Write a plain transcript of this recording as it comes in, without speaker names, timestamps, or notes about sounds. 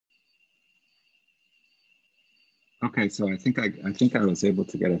Okay, so I think I was able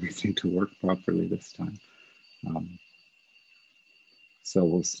to get everything to work properly this time. Um, so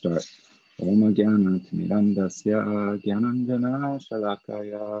we'll start. Om Jnana-timirandasya Jnananjana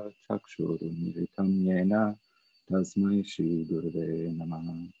Shalakaya Chakshurumiritam Yena Tasmai Shri Gurave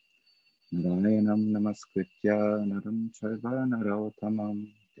Namaha. Narayanam Namaskritya Naram Chaiva Narottamam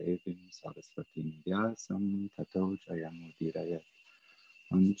Devim Saraswatim Vyasam Tato Jayamudiraya.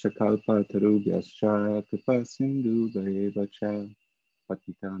 Anchakalpa Tarubhyascha Kripa Sindhu Vayevacha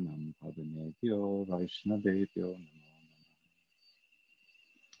Patitanam Pavanebhyo Vaishnavebhyo Namo Namo.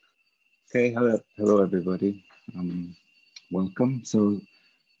 Okay, hello everybody. Welcome. So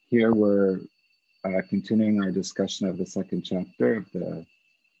here we're continuing our discussion of the second chapter of the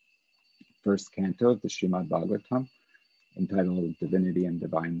first canto of the Srimad Bhagavatam, entitled Divinity and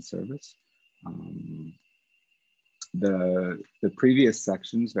Divine Service. The previous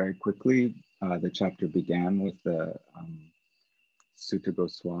sections, very quickly, the chapter began with the Sutta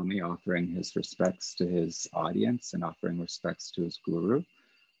Goswami offering his respects to his audience and offering respects to his guru.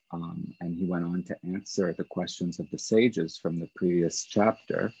 And he went on to answer the questions of the sages from the previous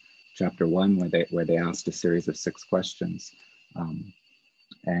chapter 1, where they asked a series of 6 questions. So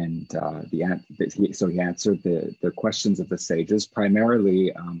he answered the questions of the sages.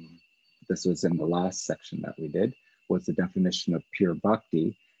 Primarily, this was in the last section that we did, was the definition of pure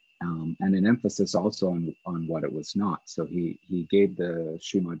bhakti, and an emphasis also on what it was not. So he gave the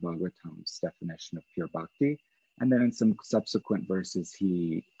Srimad Bhagavatam's definition of pure bhakti, and then in some subsequent verses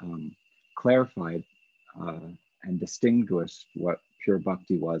he clarified and distinguished what pure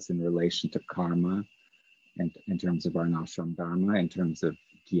bhakti was in relation to karma, and in terms of varnashram dharma, in terms of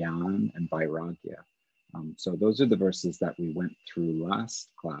gyan and vairagya. So those are the verses that we went through last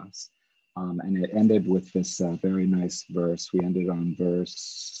class. And it ended with this very nice verse. We ended on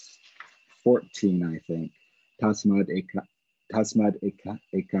verse 14, I think. Tasmad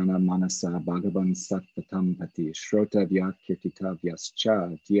ekana manasa bhagavan sattvatam pati shrotavya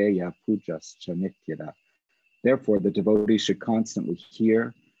kirtitavyascha dhyeya pujascha nityada. Therefore, the devotee should constantly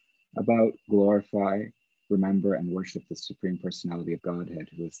hear about, glorify, remember, and worship the Supreme Personality of Godhead,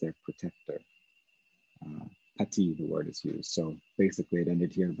 who is their protector. Pati, the word is used. So basically it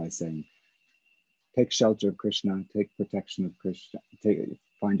ended here by saying, take shelter of Krishna, take protection of Krishna,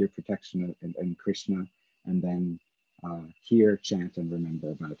 find your protection in Krishna, and then hear, chant, and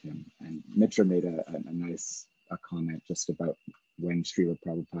remember about him. And Mitra made a nice comment just about when Srila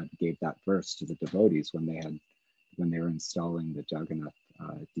Prabhupada gave that verse to the devotees when they were installing the Jagannath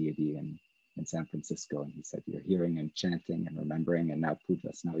deity in San Francisco. And he said, you're hearing and chanting and remembering, and now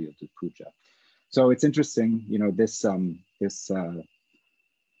pujas, now you'll do puja. So it's interesting, this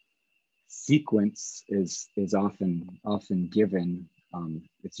sequence is often given.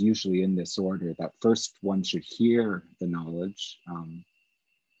 It's usually in this order, that first one should hear the knowledge,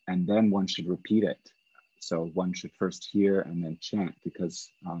 and then one should repeat it. So one should first hear and then chant, because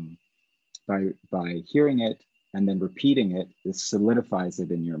by hearing it and then repeating it, it solidifies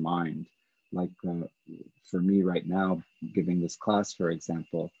it in your mind. Like for me right now, giving this class, for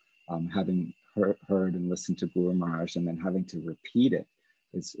example, having heard and listened to Guru Maharaj and then having to repeat it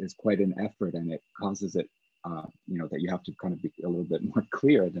is quite an effort, and it causes it, that you have to kind of be a little bit more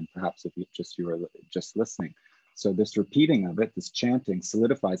clear than perhaps if you were just listening. So this repeating of it, this chanting,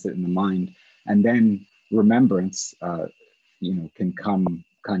 solidifies it in the mind, and then remembrance, can come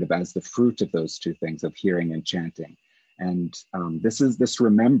kind of as the fruit of those two things, of hearing and chanting. And this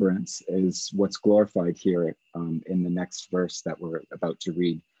remembrance is what's glorified here in the next verse that we're about to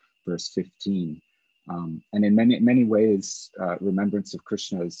read, verse 15. And in many ways, remembrance of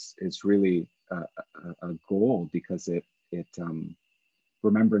Krishna is really a goal, because it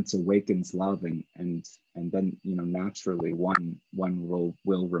remembrance awakens love, and then naturally one will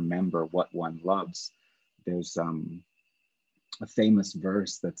remember what one loves. There's a famous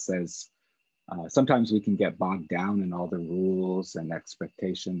verse that says, sometimes we can get bogged down in all the rules and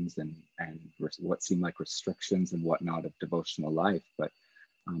expectations and what seem like restrictions and whatnot of devotional life, but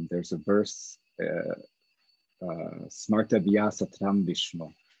there's a verse, Smarta Vyasatram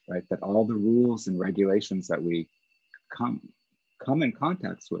Vishnu, right? That all the rules and regulations that we come in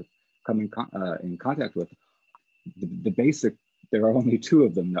contact with, the basic, there are only 2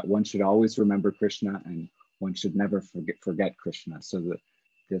 of them, that one should always remember Krishna and one should never forget Krishna. So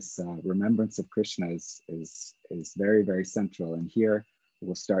this remembrance of Krishna is very, very central. And here,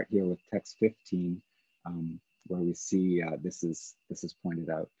 we'll start here with text 15, where we see this is pointed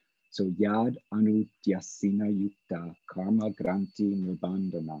out. So yad anutyasina yukta karma granti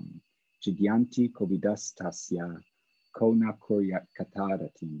nirbandhanam chidyanti kovidas tasya kona kuryat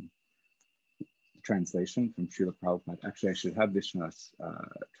kataratim. translation from Srila Prabhupada. Actually, I should have Vishnu's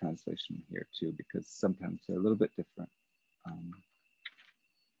translation here too, because sometimes they're a little bit different.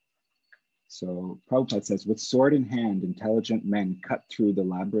 So Prabhupada says, with sword in hand, intelligent men cut through the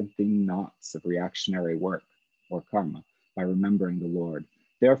labyrinthine knots of reactionary work or karma by remembering the Lord.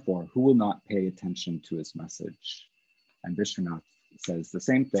 Therefore, who will not pay attention to his message? And Vishwanath says the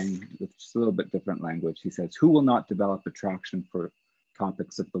same thing with just a little bit different language. He says, who will not develop attraction for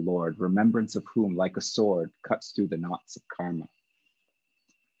topics of the Lord, remembrance of whom, like a sword, cuts through the knots of karma?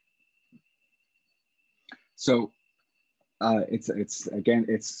 So it's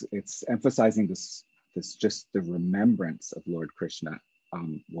emphasizing this just the remembrance of Lord Krishna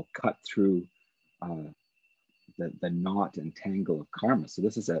will cut through the knot and tangle of karma. So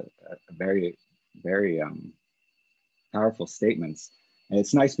this is a very, very powerful statements. And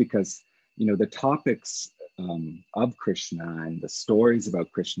it's nice because, you know, the topics of Krishna and the stories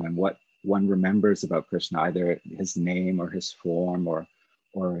about Krishna and what one remembers about Krishna, either his name or his form or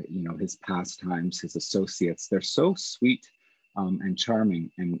you know, his pastimes, his associates, they're so sweet and charming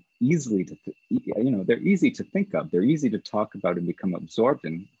and easily to, you know, they're easy to think of. They're easy to talk about and become absorbed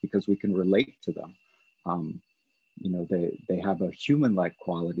in because we can relate to them. You know, they have a human-like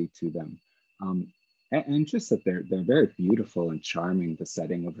quality to them. And just that they're very beautiful and charming. The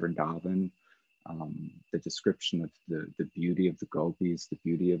setting of Vrindavan, the description of the beauty of the gopis, the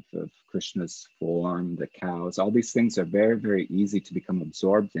beauty of Krishna's form, the cows, all these things are very, very easy to become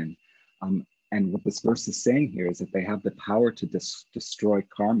absorbed in. And what this verse is saying here is that they have the power to destroy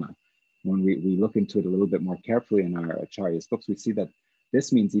karma. When we look into it a little bit more carefully in our Acharya's books, we see that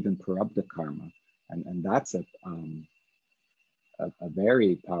this means even prarabdha karma. And that's a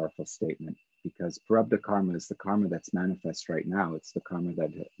very powerful statement, because prarabdha karma is the karma that's manifest right now. It's the karma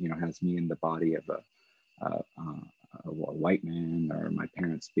that, you know, has me in the body of a white man, or my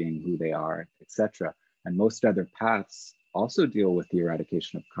parents being who they are, etc. And most other paths also deal with the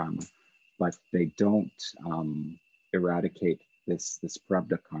eradication of karma, but they don't eradicate this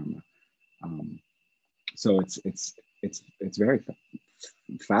prarabdha karma. So it's very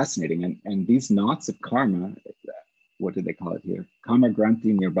fascinating. And these knots of karma, what do they call it here? Karma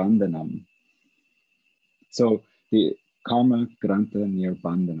granti nirbandhanam. So the karma granta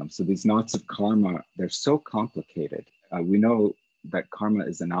nirbandhanam. So these knots of karma, they're so complicated. We know that karma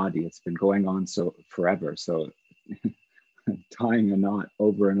is an adi. It's been going on so forever. So tying a knot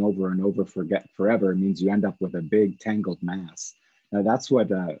over and over and over forever means you end up with a big tangled mass. Now that's what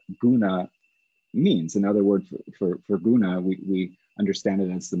guna means. In other words, for guna, we understand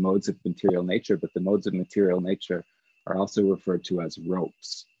it as the modes of material nature, but the modes of material nature are also referred to as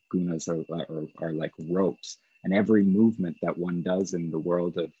ropes. Gunas are like ropes, and every movement that one does in the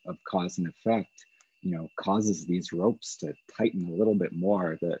world of cause and effect, you know, causes these ropes to tighten a little bit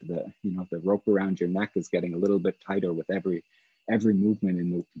more. The you know, the rope around your neck is getting a little bit tighter with every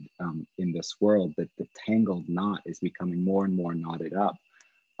movement in this world. That the tangled knot is becoming more and more knotted up.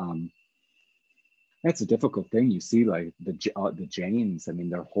 That's a difficult thing. You see, like the Jains, I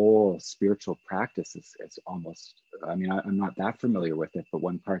mean, their whole spiritual practice is almost, I mean, I'm not that familiar with it, but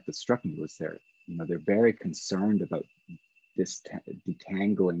one part that struck me was they're very concerned about this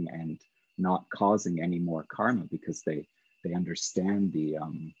detangling and not causing any more karma, because they understand the,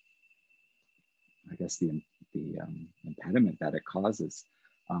 I guess the impediment that it causes.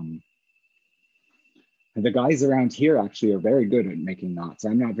 And the guys around here actually are very good at making knots.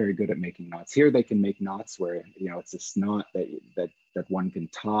 I'm not very good at making knots. Here they can make knots where, you know, it's this knot that one can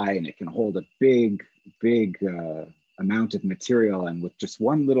tie, and it can hold a big amount of material, and with just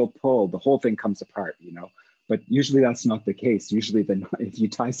one little pull, the whole thing comes apart, you know. But usually that's not the case. Usually if you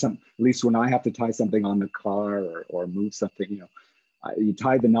tie at least when I have to tie something on the car or move something, you know, you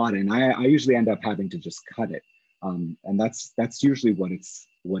tie the knot, and I usually end up having to just cut it. And that's usually what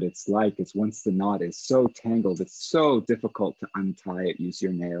it's like. Is once the knot is so tangled, it's so difficult to untie it. Use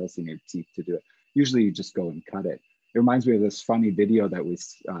your nails and your teeth to do it. Usually you just go and cut it. It reminds me of this funny video that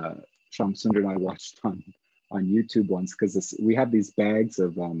Shyam Sundar and I watched on YouTube once, because we have these bags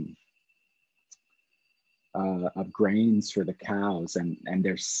of grains for the cows, and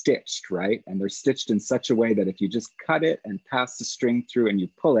they're stitched, right? And they're stitched in such a way that if you just cut it and pass the string through and you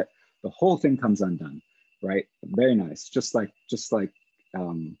pull it, the whole thing comes undone. Right, very nice. Just like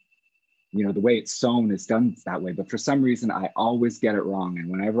you know, the way it's sewn is done that way. But for some reason, I always get it wrong, and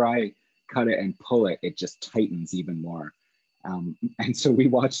whenever I cut it and pull it, it just tightens even more. And so we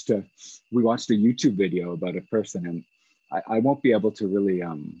watched a YouTube video about a person, and I won't be able to really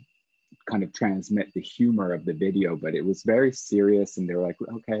kind of transmit the humor of the video, but it was very serious. And they were like,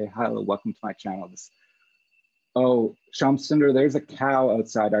 "Okay, hello, welcome to my channel." Oh, Shyam Sundar, there's a cow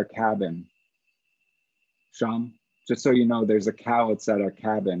outside our cabin. Sham, just so you know, there's a cow outside our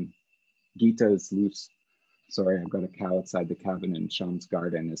cabin. Gita is loose. Sorry, I've got a cow outside the cabin and Sham's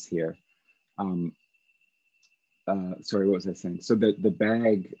garden is here. Sorry, what was I saying? So the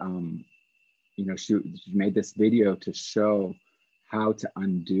bag, you know, she made this video to show how to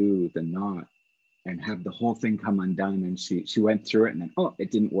undo the knot and have the whole thing come undone. And she went through it and then, oh,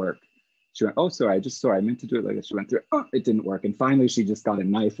 it didn't work. She went, oh, sorry, I just saw, I meant to do it like this. She went through it, oh, it didn't work. And finally she just got a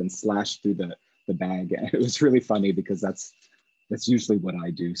knife and slashed through the bag. And it was really funny because that's usually what I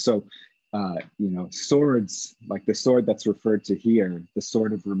do. So, you know, swords, like the sword that's referred to here, the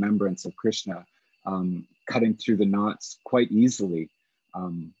sword of remembrance of Krishna, cutting through the knots quite easily.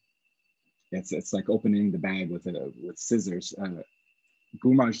 It's like opening the bag with scissors.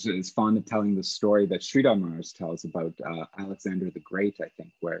 Gumaraj is fond of telling the story that Sridhar Maharaj tells about Alexander the Great, I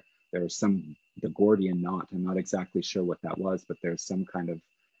think, where there was the Gordian knot. I'm not exactly sure what that was, but there's some kind of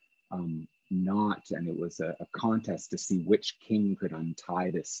knot, and it was a contest to see which king could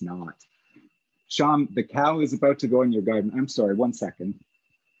untie this knot. Sham, the cow is about to go in your garden. I'm sorry, 1 second.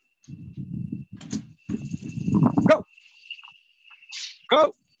 Go!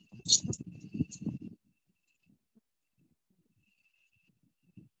 Go!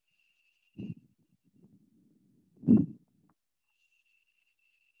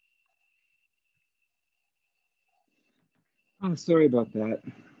 Oh, sorry about that.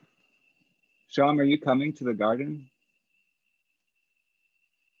 Sham, are you coming to the garden?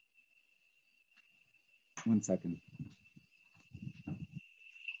 1 second.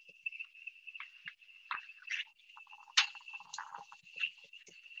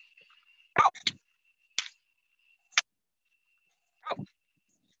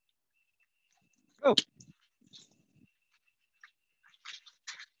 Go.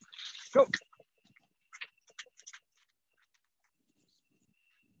 Go.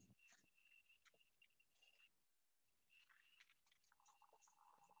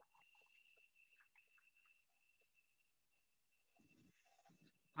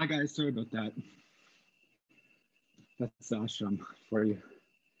 Hi guys, sorry about that. That's ashram for you.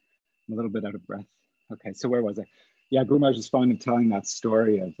 I'm a little bit out of breath. Okay, so where was I? Yeah, Gumaraj is fond of telling that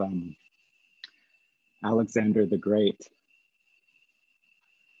story of Alexander the Great.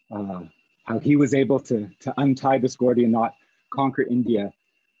 How he was able to untie this Gordian knot, conquer India,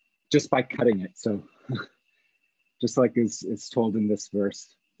 just by cutting it. So just like is told in this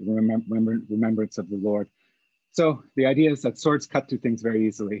verse, remembrance of the Lord. So the idea is that swords cut through things very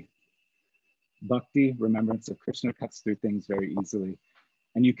easily. Bhakti, remembrance of Krishna, cuts through things very easily.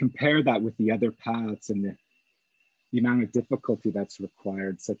 And you compare that with the other paths and the amount of difficulty that's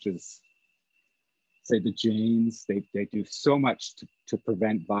required, such as, say, the Jains, they do so much to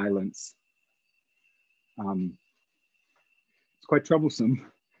prevent violence. It's quite troublesome.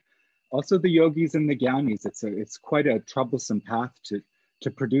 Also, the yogis and the jnanis, it's quite a troublesome path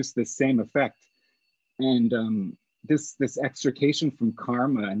to produce this same effect. And this extrication from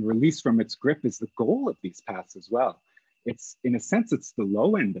karma and release from its grip is the goal of these paths as well. It's, in a sense, it's the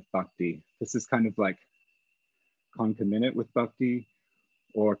low end of bhakti. This is kind of like concomitant with bhakti,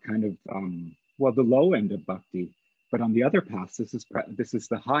 or kind of, well, the low end of bhakti. But on the other paths, this is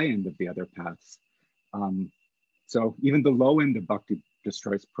the high end of the other paths. So even the low end of bhakti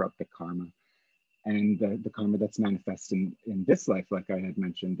destroys prarabdha karma, and the karma that's manifest in this life, like I had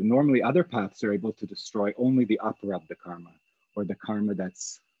mentioned. And normally other paths are able to destroy only the aprarabdha karma, or the karma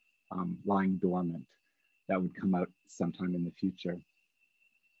that's lying dormant, that would come out sometime in the future.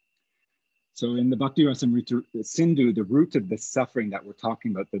 So in the Bhakti Rasamrita Sindhu, the root of the suffering that we're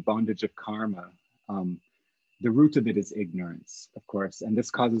talking about, the bondage of karma, the root of it is ignorance, of course. And this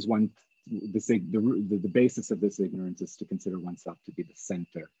causes one, the basis of this ignorance is to consider oneself to be the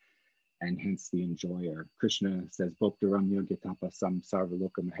center, and hence the enjoyer. Krishna says, Bhoktaram Yogitapasam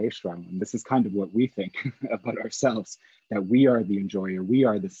Sarvaloka Maheshwaram. And this is kind of what we think about ourselves, that we are the enjoyer, we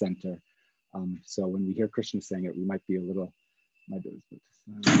are the center. So when we hear Krishna saying it, we might be a little,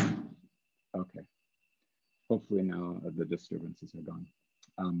 okay. Hopefully now the disturbances are gone.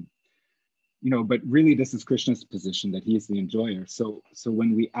 You know, but really this is Krishna's position, that he is the enjoyer. So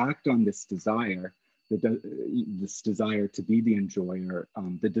when we act on this desire, this desire to be the enjoyer,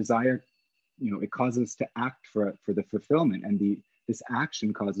 the desire, you know, it causes us to act for the fulfillment, and this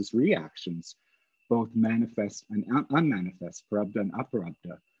action causes reactions, both manifest and unmanifest, prarabdha and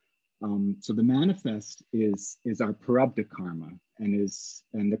aprarabdha. So the manifest is our prarabdha karma, and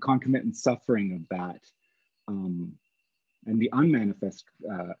the concomitant suffering of that, and the unmanifest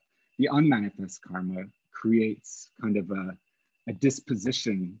karma creates kind of a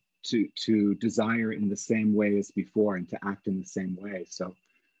disposition to desire in the same way as before, and to act in the same way. So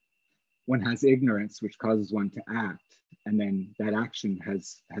one has ignorance, which causes one to act, and then that action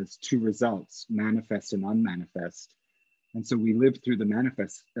has two results: manifest and unmanifest. And so we live through the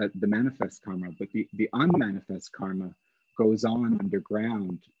manifest karma, but the unmanifest karma goes on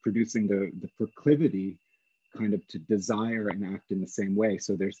underground, producing the proclivity kind of to desire and act in the same way.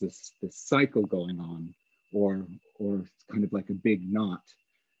 So there's this cycle going on, or kind of like a big knot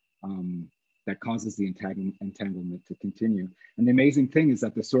that causes the entanglement to continue. And the amazing thing is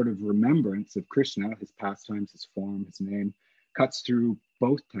that the sort of remembrance of Krishna, his pastimes, his form, his name, cuts through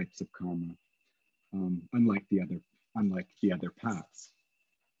both types of karma, unlike the other paths.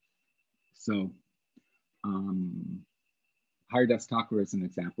 So Haridas Thakur is an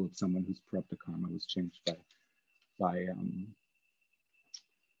example of someone whose prarabdha karma was changed by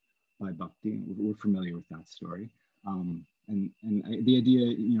bhakti. We're familiar with that story. And the idea,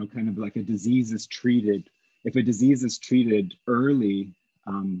 you know, kind of like a disease is treated, if a disease is treated early,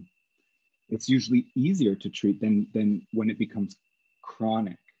 it's usually easier to treat than when it becomes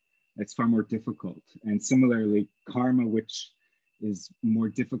chronic. It's far more difficult. And similarly, karma, which is more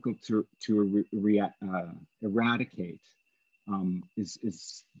difficult to eradicate,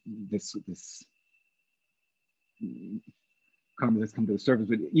 is this karma that's come to the surface.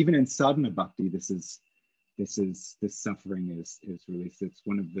 But even in sadhana bhakti, this suffering is released. It's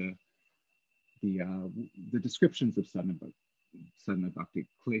one of the descriptions of sadhana bhakti,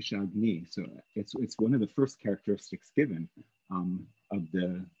 klesha agni. So it's one of the first characteristics given of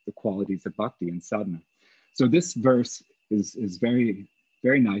the qualities of bhakti and sadhana. So this verse is very,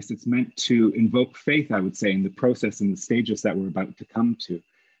 very nice. It's meant to invoke faith, I would say, in the process and the stages that we're about to come to.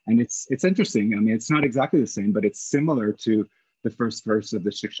 And it's interesting. I mean, it's not exactly the same, but it's similar to the first verse of the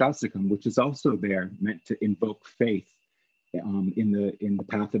Shikshastakam, which is also there, meant to invoke faith in the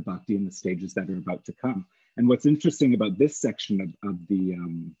path of bhakti and the stages that are about to come. And what's interesting about this section of the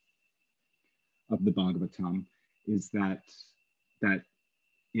Bhagavatam is that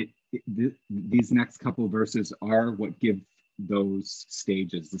these next couple of verses are what give those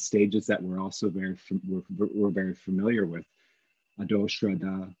stages, the stages that we're also we're very familiar with: Ado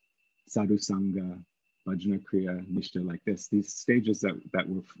Shraddha, Sadhu Sangha, Bhajana Kriya, Nishta, like this. These stages that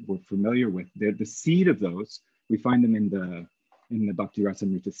we're familiar with, they're the seed of those. We find them in the Bhakti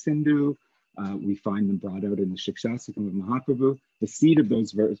Rasamrita Sindhu. We find them brought out in the Shikshastakam of Mahaprabhu. The seed of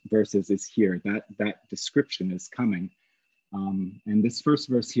those verses is here. That description is coming. And this first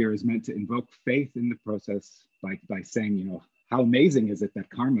verse here is meant to invoke faith in the process by saying, you know, how amazing is it that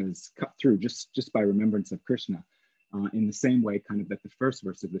karma is cut through just by remembrance of Krishna, in the same way kind of that the first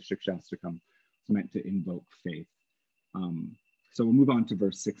verse of the Shikshastakam is meant to invoke faith. So we'll move on to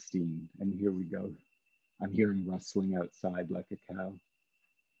verse 16, and here we go. I'm hearing rustling outside like a cow.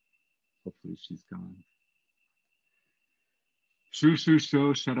 Hopefully she's gone.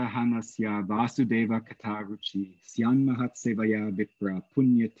 Shrushusho Sharahanasya Vasudeva Kataruchi Syan Mahat Sevaya Vipra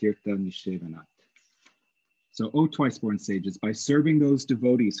Punya Tirtha Nishevanat. So, O twice-born sages, by serving those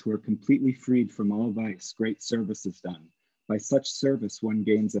devotees who are completely freed from all vice, great service is done. By such service, one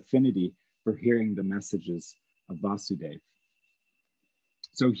gains affinity for hearing the messages of Vasudeva.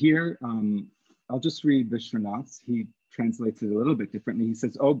 So here, I'll just read Vishwanath's. He translates it a little bit differently. He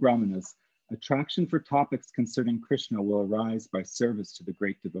says, O Brahmanas, attraction for topics concerning Krishna will arise by service to the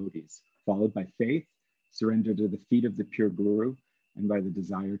great devotees, followed by faith, surrender to the feet of the pure Guru, and by the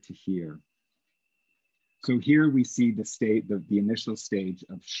desire to hear. So here we see the initial stage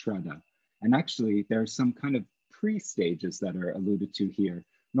of Shraddha. And actually, there are some kind of pre-stages that are alluded to here.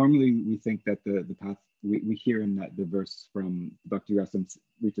 Normally, we think that the path, we hear in the verse from Bhakti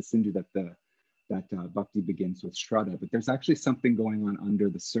Rasamrita Sindhu that bhakti begins with Shraddha, but there's actually something going on under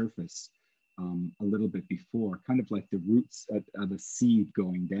the surface a little bit before, kind of like the roots of a seed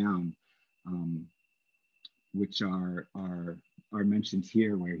going down, which are mentioned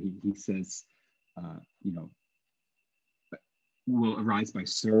here, where he says, you know, will arise by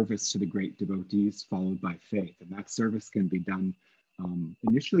service to the great devotees, followed by faith. And that service can be done,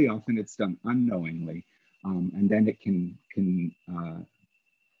 initially, often it's done unknowingly, and then it can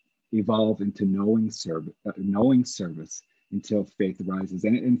evolve into knowing service until faith arises.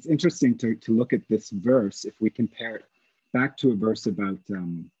 And it's interesting to look at this verse, if we compare it back to a verse about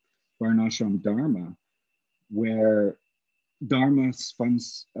Varnashram Dharma, where Dharma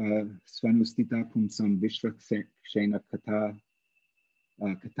svanustita pumsam vishvakshena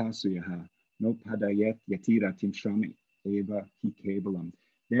katasuyaha no padayet yatira timshrami eva hi kevalam.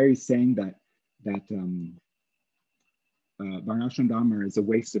 There he's saying that Varnashram Dharma is a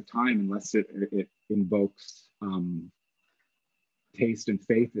waste of time unless it invokes taste and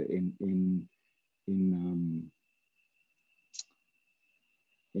faith in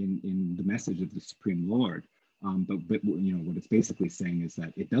in the message of the Supreme Lord. But you know, what it's basically saying is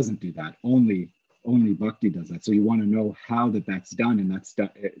that it doesn't do that. Only bhakti does that. So you want to know how that's done, and that's done.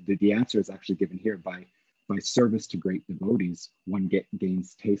 The answer is actually given here by service to great devotees. One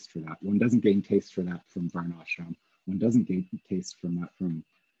gains taste for that. One doesn't gain taste for that from varnashram. One doesn't gain taste from that from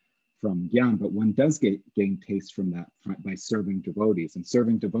Gyan, but one does gain taste from that by serving devotees. And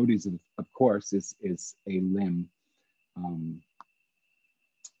serving devotees, of course, is a limb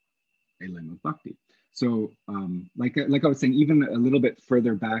of bhakti. So, like I was saying, even a little bit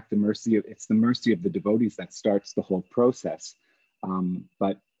further back, it's the mercy of the devotees that starts the whole process.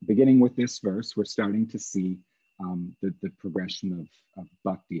 But beginning with this verse, we're starting to see the progression of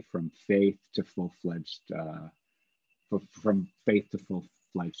bhakti from faith to full-fledged, from faith to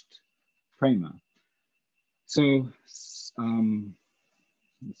full-fledged prema. So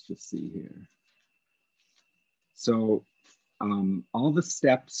let's just see here. So all the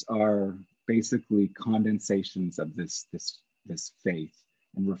steps are basically condensations of this faith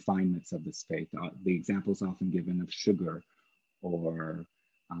and refinements of this faith. The examples often given of sugar or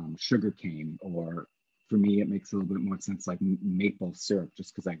sugar cane, or for me, it makes a little bit more sense like maple syrup,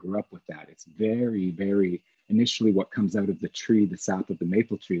 just because I grew up with that. It's very, very, initially what comes out of the tree, the sap of the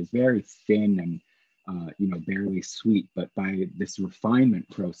maple tree, is very thin and, you know, barely sweet. But by this refinement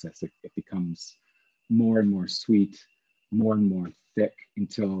process, it becomes more and more sweet, more and more thick,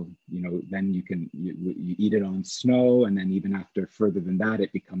 until, you know, then you eat it on snow, and then even after further than that,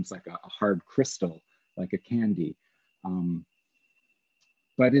 it becomes like a hard crystal, like a candy.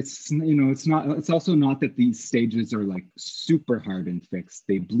 But it's, you know, it's also not that these stages are like super hard and fixed.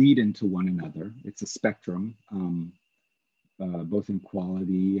 They bleed into one another. It's a spectrum, both in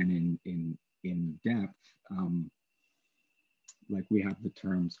quality and in depth. Like we have the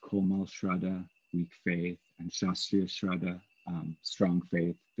terms Komal Shraddha, weak faith, and Shastriya Shraddha, strong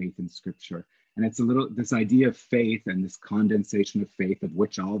faith, faith in scripture. And it's this idea of faith and this condensation of faith, of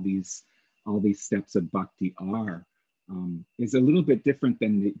which all these steps of bhakti are, is a little bit different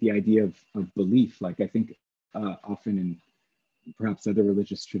than the idea of belief. Like I think often in perhaps other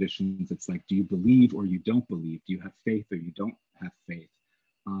religious traditions, it's like, do you believe or you don't believe? Do you have faith or you don't have faith?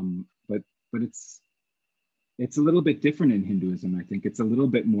 But it's a little bit different in Hinduism. I think it's a little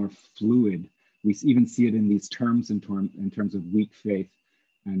bit more fluid. We even see it in these terms in terms of weak faith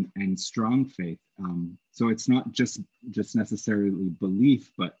and strong faith. So it's not just necessarily belief,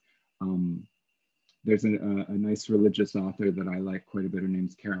 but there's a nice religious author that I like quite a bit. Her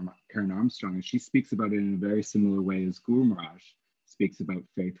name's Karen Armstrong, and she speaks about it in a very similar way as Guru Maharaj speaks about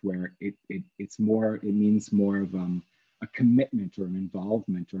faith, where it means more of a commitment or an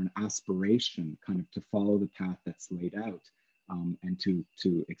involvement or an aspiration, kind of to follow the path that's laid out, and to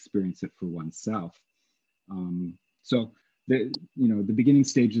experience it for oneself. So the beginning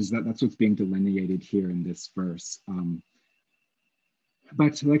stages, that's what's being delineated here in this verse.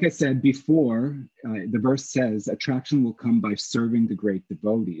 But like I said before, the verse says attraction will come by serving the great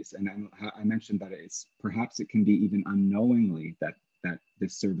devotees. And I mentioned that perhaps it can be even unknowingly that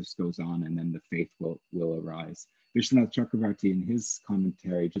this service goes on, and then the faith will arise. Vishwanath Chakravarti, in his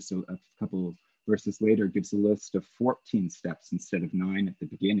commentary, just a couple of verses later, gives a list of 14 steps instead of 9 at the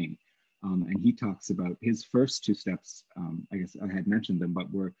beginning. And he talks about his first 2 steps, I guess I had mentioned them,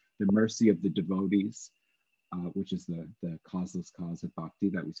 but were the mercy of the devotees, which is the causeless cause of bhakti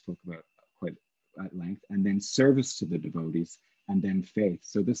that we spoke about quite at length, and then service to the devotees, and then faith.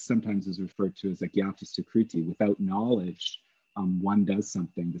 So this sometimes is referred to as a gyata sukriti. Without knowledge, one does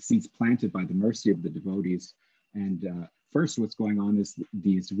something. The seeds planted by the mercy of the devotees. And first, what's going on is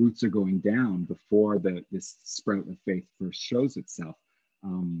these roots are going down before this sprout of faith first shows itself.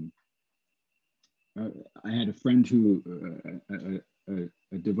 I had a friend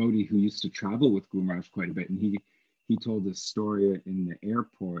a devotee who used to travel with Guru Maharaj quite a bit, and he told this story in the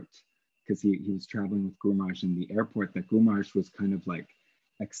airport, because he was traveling with Guru Maharaj in the airport, that Guru Maharaj was kind of like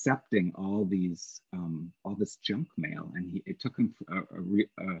accepting all this junk mail, and it took him a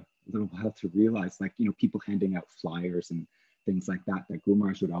little while to realize, like, you know, people handing out flyers and things like that Guru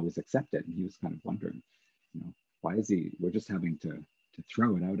Maharaj would always accept it, and he was kind of wondering, you know, why is we're just having to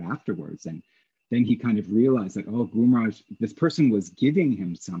throw it out afterwards. And then he kind of realized that, oh, Guru Maharaj, this person was giving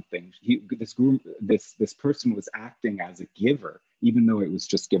him something. This person was acting as a giver, even though it was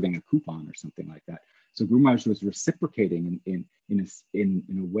just giving a coupon or something like that. So Guru Maharaj was reciprocating in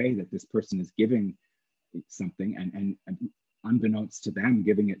a way that this person is giving something, and unbeknownst to them,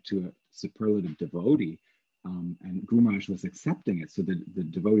 giving it to a superlative devotee. And Guru Maharaj was accepting it. So the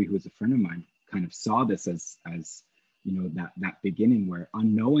devotee, who was a friend of mine, kind of saw this as you know, that beginning where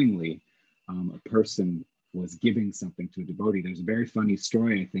unknowingly, a person was giving something to a devotee. There's a very funny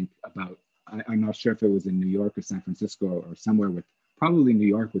story, I think, about, I'm not sure if it was in New York or San Francisco or somewhere with, probably New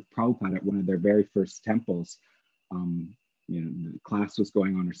York, with Prabhupada at one of their very first temples. The class was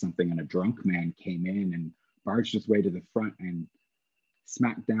going on or something, and a drunk man came in and barged his way to the front and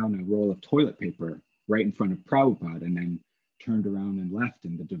smacked down a roll of toilet paper right in front of Prabhupada, and then turned around and left.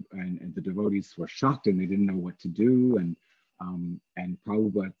 And the devotees were shocked, and they didn't know what to do. And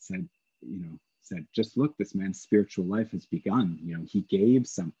Prabhupada said, just look, this man's spiritual life has begun. He gave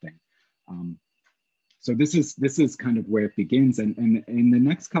something. So this is kind of where it begins. And in the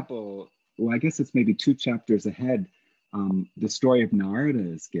next couple, well, I guess it's maybe 2 chapters ahead, the story of Narada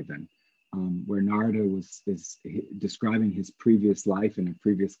is given, where Narada is describing his previous life in a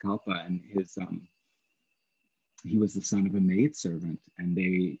previous kalpa, and he was the son of a maidservant, and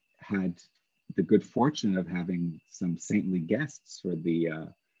they had the good fortune of having some saintly guests for the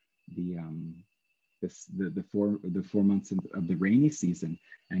 4 months of the rainy season,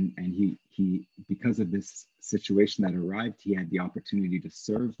 and he because of this situation that arrived, he had the opportunity to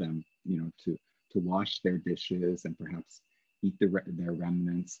serve them, to wash their dishes and perhaps eat their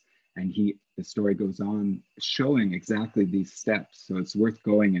remnants. And the story goes on showing exactly these steps. So it's worth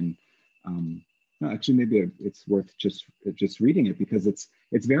going and actually maybe it's worth just reading it, because it's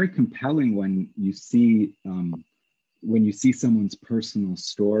very compelling when you see someone's personal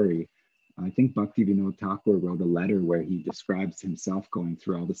story. I think Bhaktivinoda Thakur wrote a letter where he describes himself going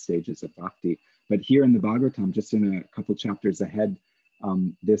through all the stages of bhakti. But here in the Bhagavatam, just in a couple chapters ahead,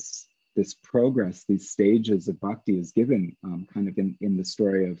 this progress, these stages of bhakti is given kind of in the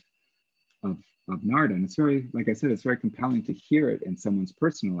story of Narada. And it's very, like I said, it's very compelling to hear it in someone's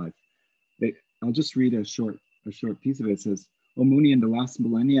personal life. I'll just read a short piece of it. It says, "O Muni, in the last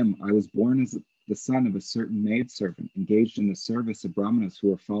millennium, I was born as the son of a certain maidservant, engaged in the service of Brahmanas who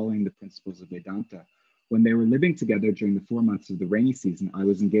were following the principles of Vedanta. When they were living together during the 4 months of the rainy season, I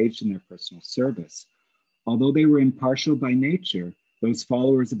was engaged in their personal service. Although they were impartial by nature, those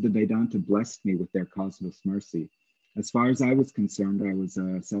followers of the Vedanta blessed me with their cosmos mercy. As far as I was concerned, I was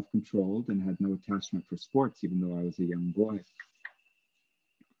self-controlled and had no attachment for sports, even though I was a young boy.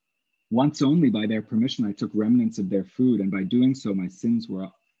 Once only, by their permission, I took remnants of their food, and by doing so, my sins were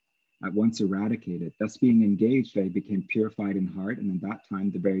at once eradicated. Thus being engaged, I became purified in heart, and at that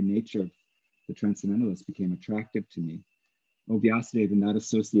time, the very nature of the transcendentalist became attractive to me. O Vyasadeva, in that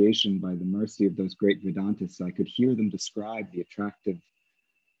association, by the mercy of those great Vedantists, I could hear them describe the attractive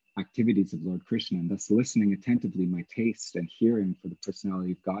activities of Lord Krishna, and thus listening attentively, my taste and hearing for the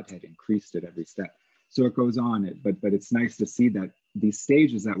personality of Godhead increased at every step." So it goes on, but it's nice to see that these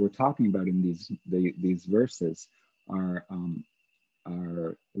stages that we're talking about in these verses are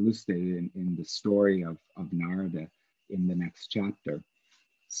elucidated in the story of Narada in the next chapter.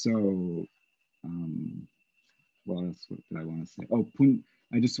 So, what else did I want to say? Oh,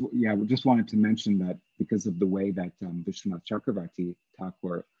 I just wanted to mention that because of the way that Vishwanath Chakravarti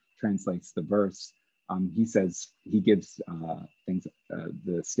Thakur translates the verse, he gives things,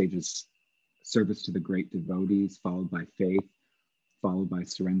 the stages: service to the great devotees, followed by faith, followed by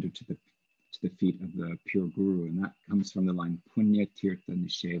surrender to the feet of the pure guru. And that comes from the line Punya Tirtha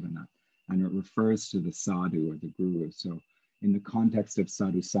Nishevana, and it refers to the sadhu or the guru. So in the context of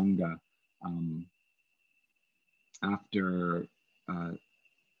sadhu sangha, after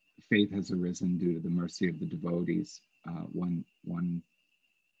faith has arisen due to the mercy of the devotees, one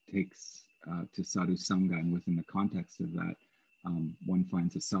takes to sadhu sangha, and within the context of that, one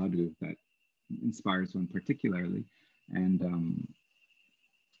finds a sadhu that inspires one particularly, and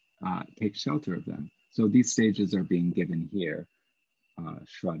takes shelter of them. So these stages are being given here,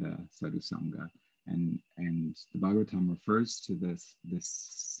 Shraddha, Sadhu Sangha, and the Bhagavatam refers to this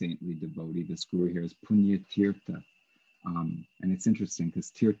saintly devotee, this guru here, as Punya Tirtha. And it's interesting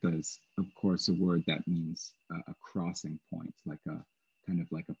because Tirtha is, of course, a word that means a crossing point, like a kind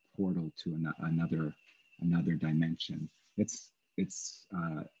of like a portal to another dimension. It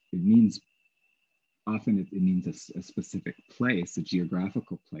means often it means a specific place, a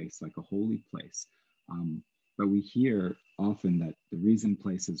geographical place, like a holy place. But we hear often that the reason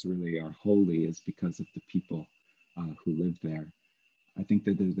places really are holy is because of the people who live there. I think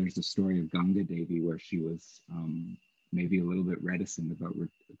that there's a story of Ganga Devi where she was maybe a little bit reticent about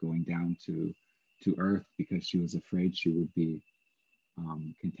going down to earth because she was afraid she would be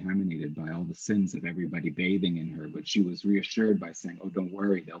contaminated by all the sins of everybody bathing in her. But she was reassured by saying, "Oh, don't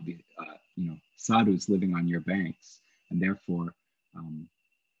worry, there'll be sadhus living on your banks, and therefore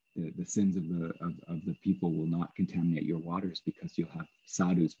the sins of the people will not contaminate your waters because you'll have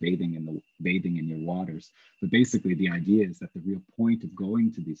sadhus bathing in your waters." But basically, the idea is that the real point of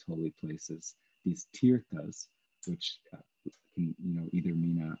going to these holy places these tirthas, which can either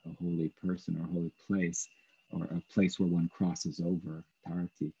mean a holy person or a holy place, or a place where one crosses over,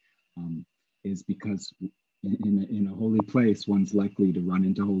 tarati, is because in a holy place, one's likely to run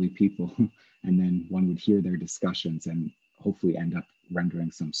into holy people, and then one would hear their discussions and hopefully end up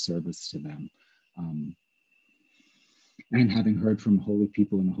rendering some service to them. And having heard from holy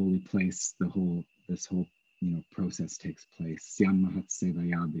people in a holy place, this whole process takes place. Syan Mahat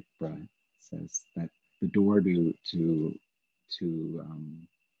Sevaya Vipra says that the door to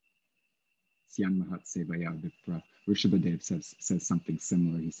Syan Mahat Sevaya Vipra, Rishabhadev says something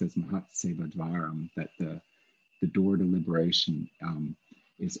similar. He says Mahat Seva Dvaram, that the door to liberation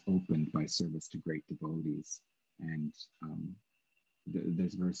is opened by service to great devotees. And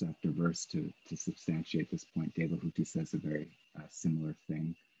there's verse after verse to substantiate this point. Devahuti says a very similar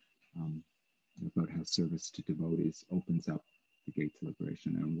thing about how service to devotees opens up the gate to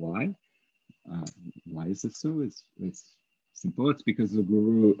liberation. And why? Why is this so? It's simple. It's because the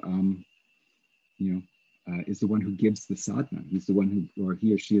guru, is the one who gives the sadhana. He's the one who, or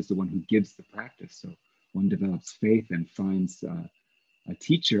he or she is the one who gives the practice. So one develops faith and finds a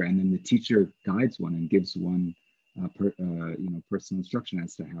teacher, and then the teacher guides one and gives one personal instruction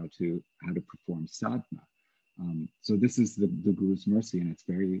as to how to perform sadhana. So this is the guru's mercy, and it's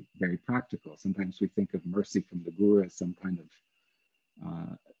very, very practical. Sometimes we think of mercy from the guru as some kind of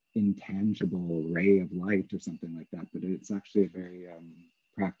intangible ray of light or something like that, but it's actually a very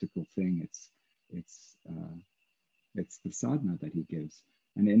practical thing. It's the sadhana that he gives,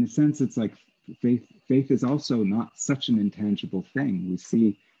 and in a sense, it's like faith is also not such an intangible thing. We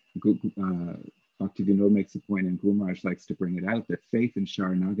see Bhaktivinoda makes a point, and Guru Maharaj likes to bring it out, that faith and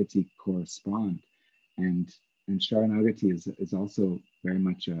Sharanagati correspond, and Sharanagati is also very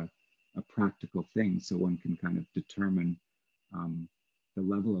much a practical thing. So one can kind of determine the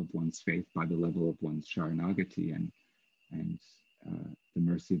level of one's faith by the level of one's Sharanagati, and the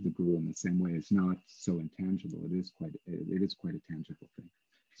mercy of the Guru in the same way is not so intangible. It is quite a tangible thing.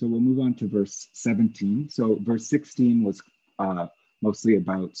 So we'll move on to verse 17. So verse 16 was mostly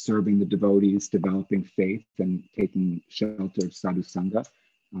about serving the devotees, developing faith, and taking shelter of sadhu sangha.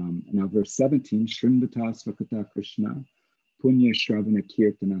 Now verse 17, Shrimvata Svakata Krishna, Punya Shravana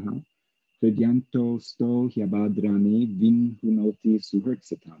Kirtanaha, Hridyanto Sto Hyabhadrani Vinhunoti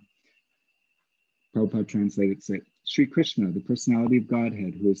Suhurtsatam. Prabhupada translated, said, Sri Krishna, the personality of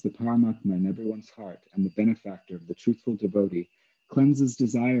Godhead, who is the Paramatma in everyone's heart and the benefactor of the truthful devotee, cleanses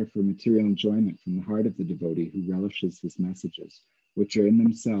desire for material enjoyment from the heart of the devotee who relishes his messages, which are in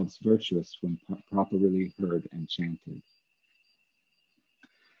themselves virtuous when properly heard and chanted.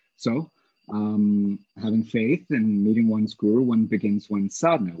 So, having faith and meeting one's guru, one begins one's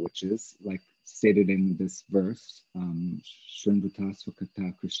sadhana, which is, like stated in this verse, Shrinvata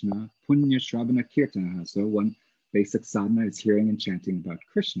Svakata Krishna, Punya Shravana Kirtanaha. So one basic sadhana is hearing and chanting about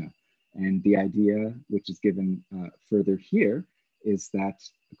Krishna. And the idea, which is given further here, is that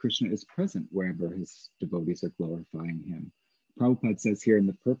Krishna is present wherever his devotees are glorifying him. Prabhupada says here in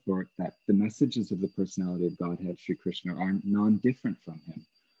the purport that the messages of the personality of Godhead, Sri Krishna, are non-different from him.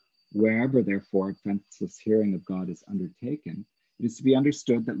 Wherever, therefore, offenseless hearing of God is undertaken, it is to be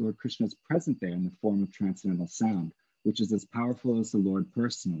understood that Lord Krishna is present there in the form of transcendental sound, which is as powerful as the Lord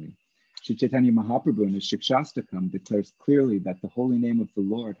personally. Sri Chaitanya Mahaprabhu in his Shikshastakam declares clearly that the holy name of the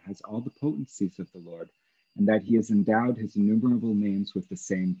Lord has all the potencies of the Lord, and that he has endowed his innumerable names with the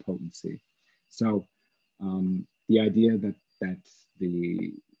same potency. So the idea that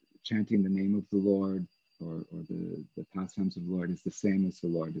the chanting the name of the Lord or the pastimes of the Lord is the same as the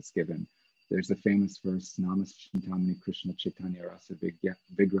Lord is given. There's a famous verse, Namas Chintamani Krishna Chaitanya Rasa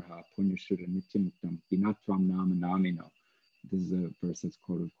Vigraha Punyashura Nityamuktam Vinatvam Nama Namino. This is a verse that's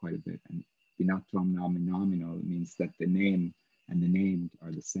quoted quite a bit. And Vinatvam Nama Namino means that the name and the named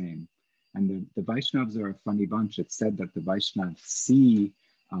are the same. And the Vaishnavas are a funny bunch. It's said that the Vaishnavas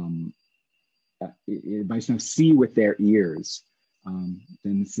see with their ears.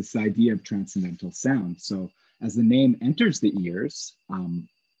 Then it's this idea of transcendental sound. So as the name enters the ears,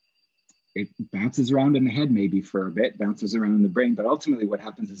 it bounces around in the head maybe for a bit, bounces around in the brain, but ultimately what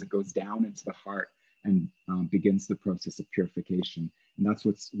happens is it goes down into the heart and begins the process of purification. And that's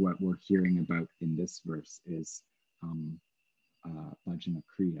what we're hearing about in this verse is Bhajana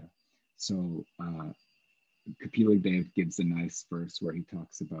Kriya. So Kapila Dev gives a nice verse where he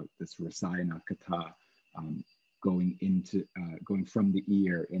talks about this Rasayana Katha, going from the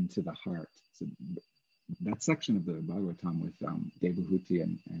ear into the heart. So that section of the Bhagavatam with Devahuti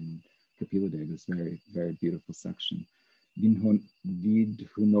and Kapila Dev is very, very beautiful section. Vidhunoti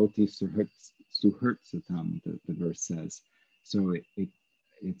suhurtsatam, the verse says. So it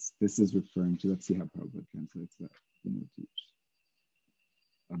this is referring to, let's see how Prabhupada translates that.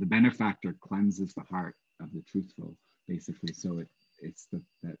 The benefactor cleanses the heart of the truthful, basically. So it's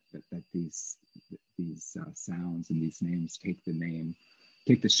that these sounds and these names take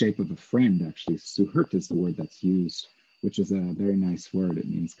the shape of a friend. Actually, suhrt is the word that's used, which is a very nice word. It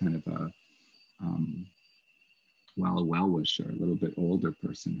means kind of a well-wisher, a little bit older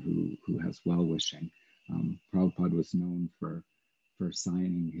person who has well-wishing. Prabhupada was known for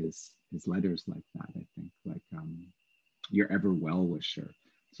signing his letters like that, I think, like your ever well-wisher.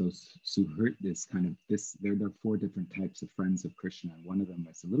 So suhrt is kind of this, there are 4 different types of friends of Krishna. One of them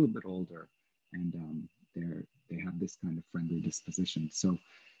is a little bit older, and they have this kind of friendly disposition. So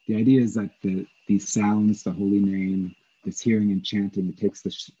the idea is that these sounds, the holy name, this hearing and chanting, it takes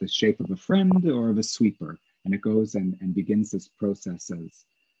the shape of a friend or of a sweeper, and it goes and begins this process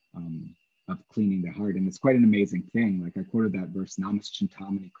of cleaning the heart. And it's quite an amazing thing. Like I quoted that verse, Namas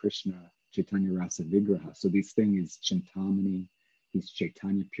Chintamani Krishna Chaitanya Rasa Vigraha. So these things is Chintamani, he's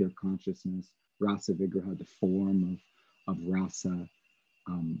Chaitanya, pure consciousness, Rasa Vigraha, the form of rasa.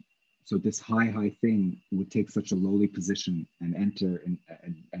 So this high thing would take such a lowly position and enter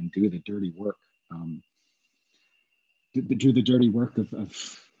and do the dirty work, do the dirty work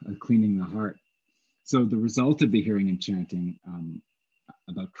of cleaning the heart. So the result of the hearing and chanting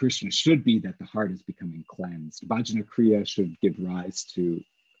about Krishna should be that the heart is becoming cleansed. Bhajana Kriya should give rise to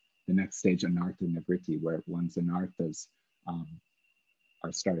the next stage, Anartha Nivritti, where one's anarthas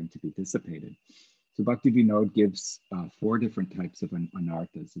are starting to be dissipated. So Bhakti Vinod gives 4 different types of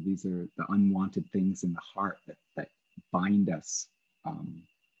anarthas. So these are the unwanted things in the heart that bind us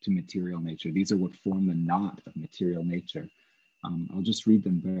to material nature. These are what form the knot of material nature. I'll just read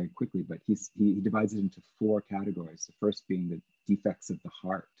them very quickly, but he divides it into 4 categories. The first being the defects of the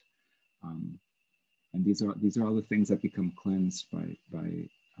heart. And these are all the things that become cleansed by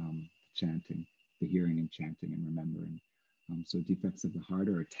chanting, the hearing and chanting and remembering. So defects of the heart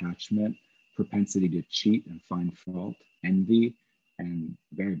are attachment, propensity to cheat and find fault, envy, and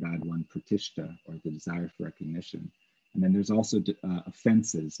very bad one, pratishta, or the desire for recognition. And then there's also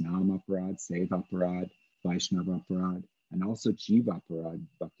offenses, Namaparad, Sevaparad, Vaishnavaparad, and also Jivaparad,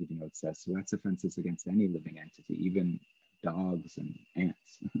 Bhakti Vinod says. So that's offenses against any living entity, even dogs and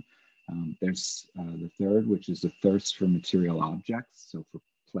ants. There's the third, which is the thirst for material objects. So for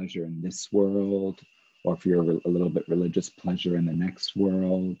pleasure in this world, or if you're a little bit religious, pleasure in the next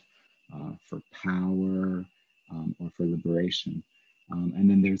world, for power, or for liberation. And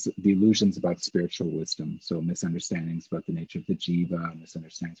then there's the illusions about spiritual wisdom. So misunderstandings about the nature of the jiva,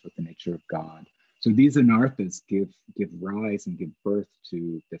 misunderstandings about the nature of God. So these anarthas give rise and give birth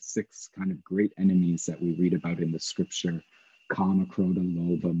to the 6 kind of great enemies that we read about in the scripture: Kama, Krodha,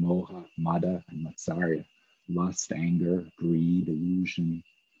 Lobha, Moha, Mada, and Matsarya. Lust, anger, greed, illusion,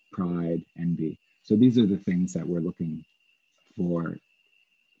 pride, envy. So these are the things that we're looking for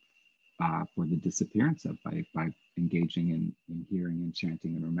the disappearance of by engaging in hearing and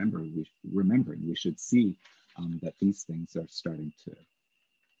chanting and remembering. We should see that these things are starting to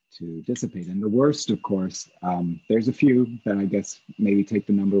dissipate. And the worst, of course, there's a few that I guess maybe take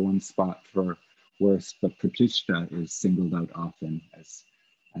the number 1 spot for worst, but pratishta is singled out often as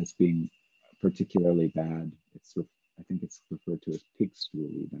being particularly bad. I think it's referred to as pig stool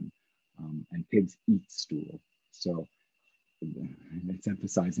even, and pigs eat stool. So it's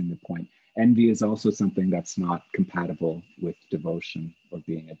emphasizing the point. Envy is also something that's not compatible with devotion or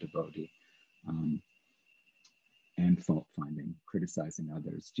being a devotee. And fault finding, criticizing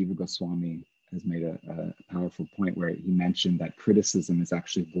others. Jiva Goswami has made a powerful point where he mentioned that criticism is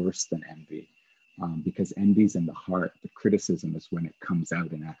actually worse than envy, because envy's in the heart. The criticism is when it comes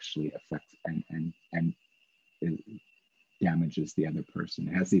out and actually affects and it damages the other person.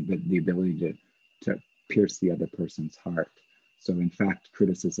 It has the ability to pierce the other person's heart. So in fact,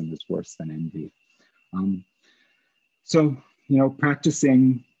 criticism is worse than envy. So,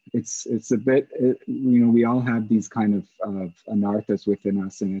 practicing, it's a bit, we all have these kind of anarthas within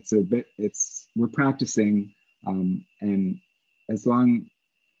us, and we're practicing, and as long,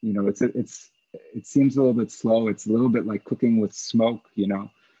 it seems a little bit slow. It's a little bit like cooking with smoke,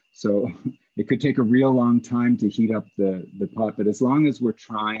 so it could take a real long time to heat up the pot, but as long as we're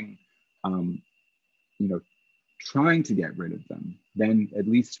trying, trying to get rid of them, then at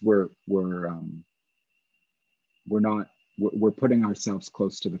least we're putting ourselves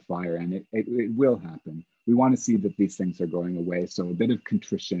close to the fire, and it will happen. We want to see that these things are going away. So a bit of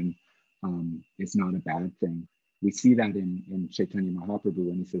contrition is not a bad thing. We see that in Chaitanya Mahaprabhu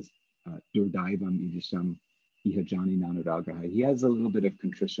when he says, Durdaivam idisham ihajani nanuragaha. He has a little bit of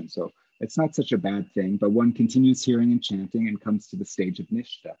contrition, so it's not such a bad thing, but one continues hearing and chanting and comes to the stage of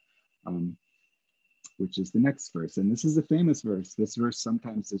nishta, which is the next verse. And this is a famous verse. This verse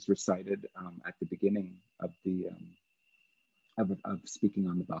sometimes is recited at the beginning of the of speaking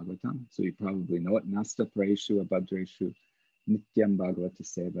on the Bhagavatam. So you probably know it. Nasta praeshu abhadreshu nityam bhagavata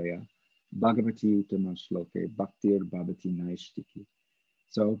sevaya bhagavati uttama shloke bhaktir bhavati naishtiki.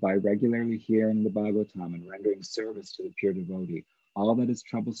 So by regularly hearing the Bhagavatam and rendering service to the pure devotee, all that is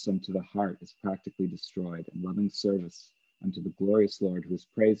troublesome to the heart is practically destroyed, and loving service unto the glorious Lord, who is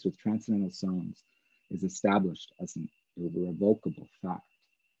praised with transcendental songs, is established as an irrevocable fact.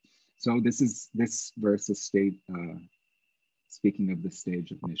 So this verse is speaking of the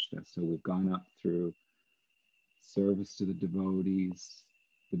stage of Nishta. So we've gone up through service to the devotees,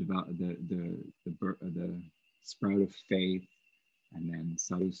 the sprout of faith, and then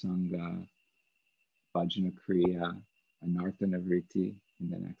sadhusanga, bhajana kriya, anarthana vritti in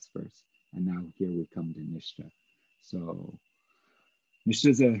the next verse. And now here we come to Nishta. So Nishta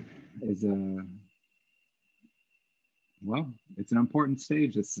is a well, it's an important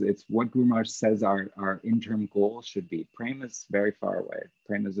stage. It's what Guru Maharaj says our interim goal should be. Prema is very far away.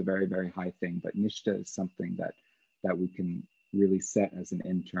 Prema is a very, very high thing, but Nishta is something that we can really set as an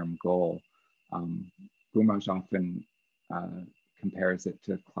interim goal. Guru Maharaj often compares it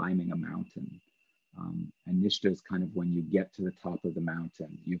to climbing a mountain. And Nishta is kind of when you get to the top of the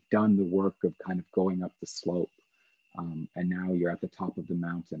mountain. You've done the work of kind of going up the slope, and now you're at the top of the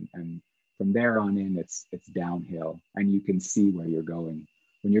mountain. And from there on in, it's downhill, and you can see where you're going.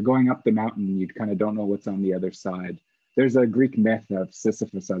 When you're going up the mountain, you kind of don't know what's on the other side. There's a Greek myth of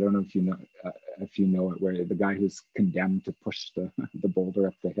Sisyphus. I don't know if you know it, where the guy who's condemned to push the boulder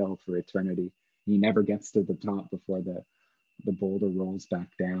up the hill for eternity, he never gets to the top before the boulder rolls back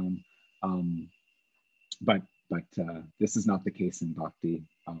down. But this is not the case in bhakti.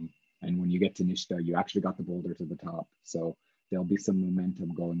 And when you get to Nishta, you actually got the boulder to the top. So there'll be some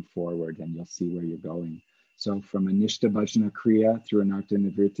momentum going forward, and you'll see where you're going. So from a Nishta Bhajana Kriya through Anartha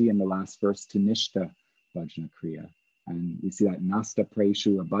Nivritti in the last verse to Nishta Bhajana Kriya. And we see that Nasta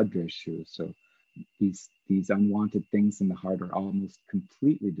Praeshu Abhadreshu. So these unwanted things in the heart are almost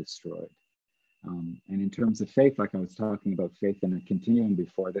completely destroyed. And in terms of faith, like I was talking about faith in a continuum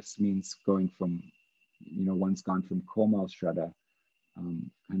before, this means going from, one's gone from Komal Shraddha,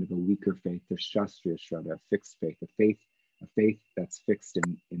 kind of a weaker faith, to Shastriya Shraddha, fixed faith, a faith that's fixed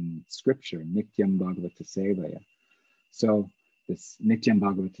in scripture, Nityam Bhagavata Sevaya. So this Nityam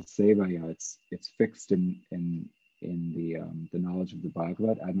Bhagavata Sevaya, it's fixed in the knowledge of the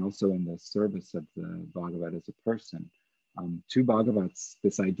Bhagavat, and also in the service of the Bhagavat as a person. Two Bhagavats,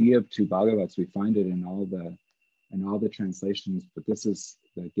 this idea of two Bhagavats, we find it in all the translations, but this is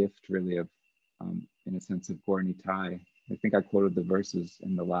the gift really of, in a sense, of Gaur Nitai. I think I quoted the verses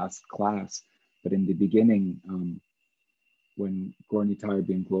in the last class, but in the beginning, when Gaur Nitai are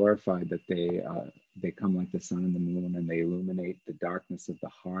being glorified, that they come like the sun and the moon, and they illuminate the darkness of the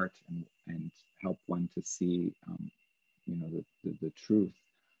heart and help one to see, the truth.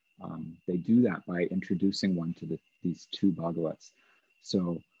 They do that by introducing one to these two Bhagavats.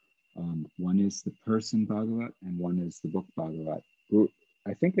 So one is the person Bhagavat, and one is the book Bhagavat.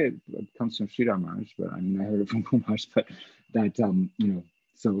 I think it comes from Sridhar Maharaj, but I heard it from Guru Maharaj, but that,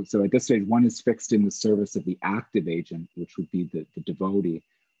 so at this stage, one is fixed in the service of the active agent, which would be the devotee,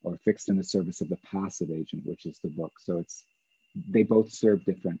 or fixed in the service of the passive agent, which is the book. So they both serve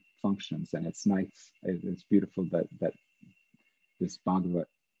different functions, and it's nice. It's beautiful that this Bhagavat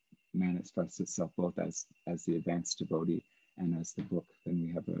manifests itself both as the advanced devotee and as the book. Then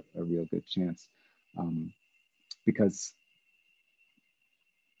we have a real good chance, because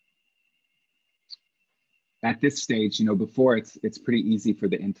at this stage, before it's pretty easy for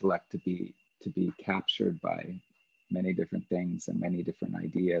the intellect to be captured by many different things and many different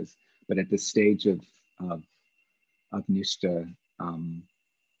ideas. But at this stage of Nishta,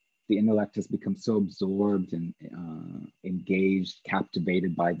 the intellect has become so absorbed and engaged,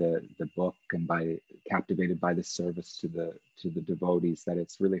 captivated by the book, and captivated by the service to the devotees, that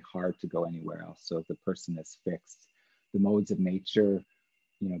it's really hard to go anywhere else. So if the person is fixed, the modes of nature,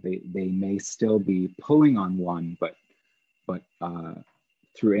 they may still be pulling on one, but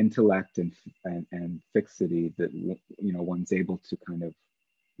through intellect and fixity, that one's able to kind of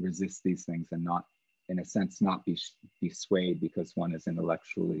resist these things and not, in a sense, not be swayed, because one is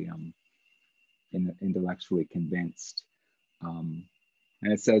intellectually convinced. And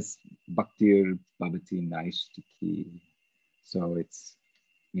it says Bhaktir Bhavati Naishtiki. So it's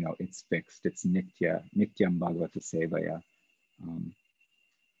fixed. It's Nityam Bhagavata Sevaya.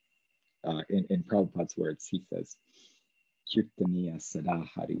 in Prabhupada's words, he says, Kirtaniya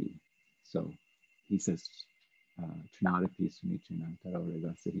Sadahari. So he says, Trinadapi Sunichinam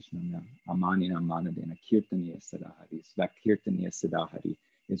Tarorega Sahishnamya Amanina Manadena Kirtaniya Sadahari. So that Kirtaniya Sadahari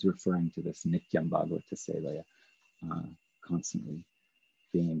is referring to this Nityam Bhagavata Sevaya, constantly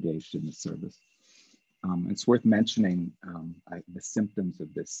being engaged in the service. It's worth mentioning the symptoms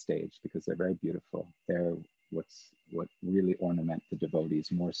of this stage because they're very beautiful. They're what really ornament the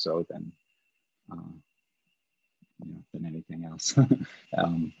devotees more so than than anything else.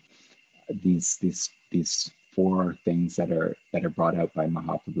 These four things that are brought out by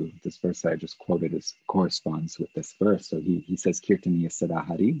Mahaprabhu. This verse that I just quoted corresponds with this verse. So he says Kirtaniya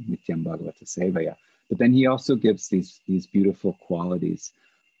Sadahari Nityam Bhagavata Sevaya, but then he also gives these beautiful qualities,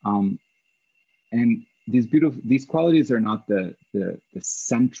 and these qualities are not the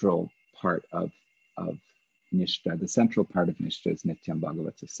central part of Nishta. The central part of Nishta is Nityam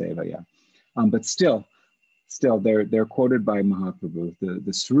Bhagavata Sevaya, but still they're quoted by Mahaprabhu.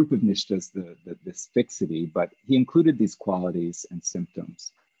 The Swarup of Nishta is this fixity, but he included these qualities and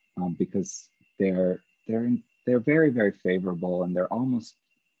symptoms because they're very, very favorable, and they're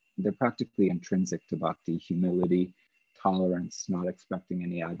practically intrinsic to bhakti: humility, tolerance, not expecting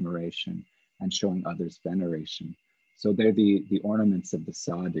any admiration, and showing others veneration. So they're the ornaments of the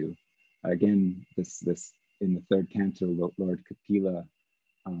sadhu. Again, this in the third canto, Lord Kapila,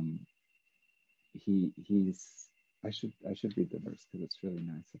 he's I should read the verse because it's really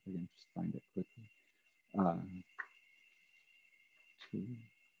nice. If I can just find it quickly.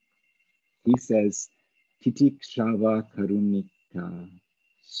 He says, Titik Shava Karunika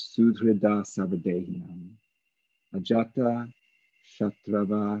Sudhrida Sarvadehinam Ajata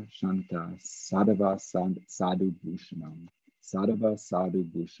Shatrava Shanta Sadhava Sadhu Bhushanam. Sadhava Sadhu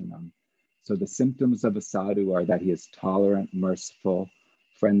Bhushanam. So the symptoms of a sadhu are that he is tolerant, merciful,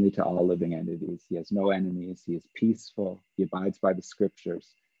 friendly to all living entities. He has no enemies. He is peaceful. He abides by the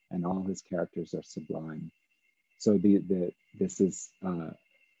scriptures, and all his characters are sublime. So this is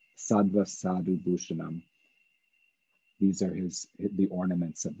Sadhva Sadhu Bhushanam. These are the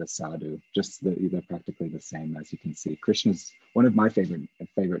ornaments of the sadhu. They're practically the same, as you can see. Krishna's one of my favorite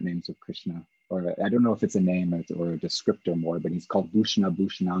names of Krishna, or I don't know if it's a name or a descriptor more, but he's called Bhushana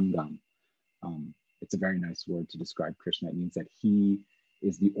Bhushanangam. It's a very nice word to describe Krishna. It means that he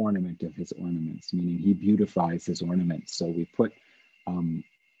is the ornament of his ornaments, meaning he beautifies his ornaments. So we put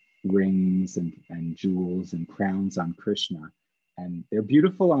rings and jewels and crowns on Krishna, and they're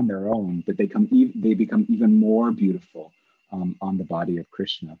beautiful on their own, but they become even more beautiful on the body of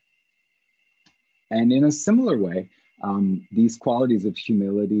Krishna. And in a similar way, these qualities of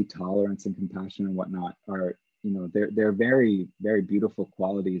humility, tolerance, and compassion and whatnot are, they're very, very beautiful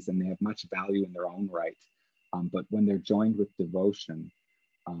qualities, and they have much value in their own right. But when they're joined with devotion,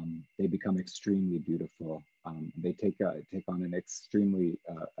 they become extremely beautiful. They take on an extremely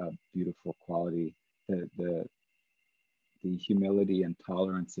beautiful quality. The humility and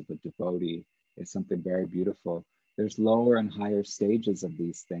tolerance of a devotee is something very beautiful. There's lower and higher stages of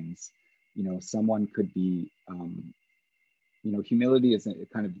these things. Someone could be, humility is a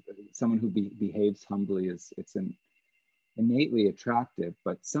kind of someone who behaves humbly it's innately attractive,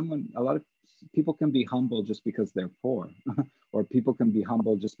 but a lot of people can be humble just because they're poor, or people can be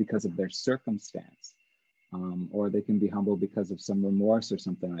humble just because of their circumstance, or they can be humble because of some remorse or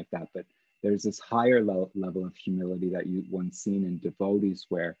something like that. But there's this higher level of humility that one's seen in devotees,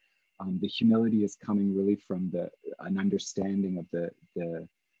 where the humility is coming really from an understanding of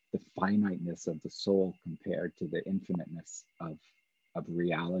the finiteness of the soul compared to the infiniteness of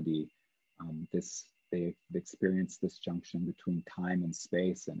reality. They've experienced this junction between time and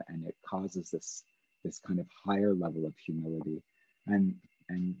space, and it causes this kind of higher level of humility. And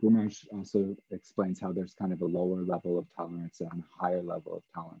Guru Maharaj also explains how there's kind of a lower level of tolerance and a higher level of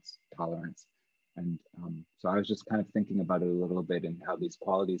tolerance. And so I was just kind of thinking about it a little bit, and how these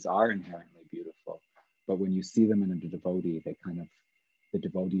qualities are inherently beautiful, but when you see them in a devotee, the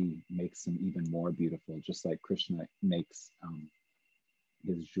devotee makes them even more beautiful, just like Krishna makes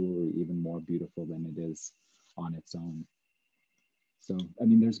his jewelry even more beautiful than it is on its own. So,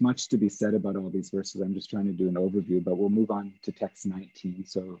 there's much to be said about all these verses. I'm just trying to do an overview, but we'll move on to text 19.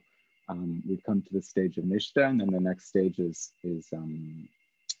 So we've come to the stage of Nishta, and then the next stage is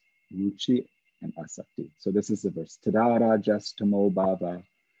Ruchi and Asakti. So this is the verse. Tadara Justamo Baba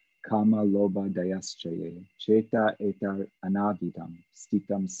Kama Loba Dayaschaye Cheta Etar Anavidam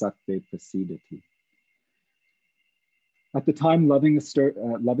Stitam Sakve Prasidati. At the time loving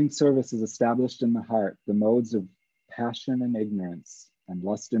service is established in the heart, the modes of passion and ignorance and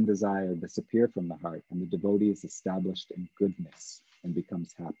lust and desire disappear from the heart, and the devotee is established in goodness and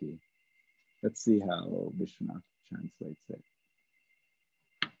becomes happy. Let's see how Vishwanath translates it.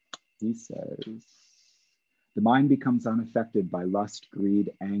 He says, the mind becomes unaffected by lust,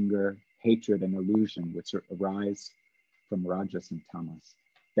 greed, anger, hatred, and illusion, which arise from rajas and tamas.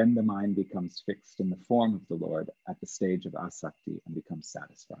 Then the mind becomes fixed in the form of the Lord at the stage of asakti and becomes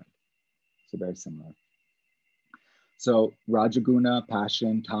satisfied. So very similar. So rajaguna,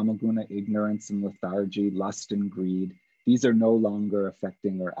 passion, tamaguna, ignorance and lethargy, lust and greed, these are no longer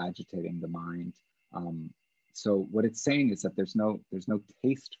affecting or agitating the mind. So what it's saying is that there's no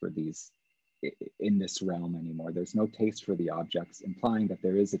taste for these in this realm anymore. There's no taste for the objects, implying that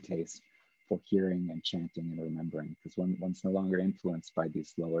there is a taste for hearing and chanting and remembering, because one's no longer influenced by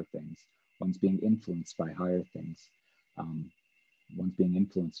these lower things. One's being influenced by higher things. One's being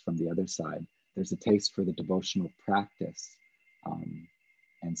influenced from the other side. There's a taste for the devotional practice.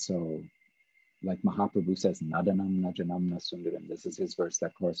 And so, like Mahaprabhu says, Nadanam Najanam Nasundaram. This is his verse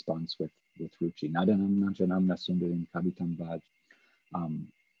that corresponds with Ruchi. Nadanam Najanam Nasundaram Kavitam Vaj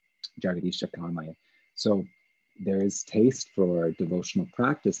Jagadisha Kamaya. So there is taste for devotional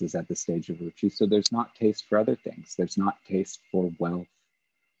practices at the stage of Ruchi. So there's not taste for other things. There's not taste for wealth.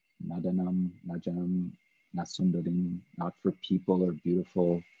 Nadanam Najanam Nasundaram, not for people or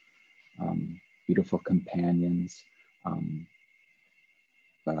beautiful companions.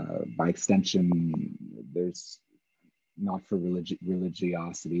 By extension, there's not for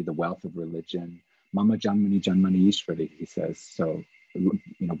religiosity, the wealth of religion. Mama Janmani Janmani Ishvari, he says. So,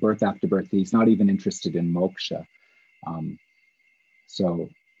 birth after birth, he's not even interested in moksha. So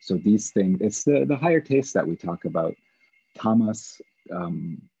these things, it's the higher taste that we talk about. Tamas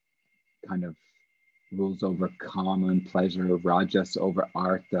kind of rules over kama and pleasure, rajas over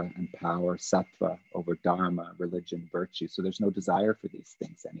artha and power, sattva over dharma, religion, virtue. So there's no desire for these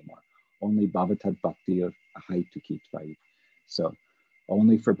things anymore. Only bhavatad bhakti of ahaitukitvayi. So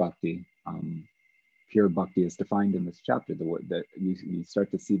only for bhakti. Pure bhakti is defined in this chapter. The word that you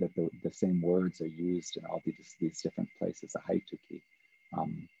start to see that the same words are used in all these different places. Ahaituki,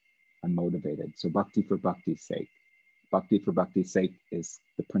 unmotivated. So bhakti for bhakti's sake. Bhakti for bhakti's sake is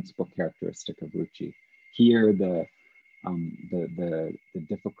the principal characteristic of ruchi. Here, the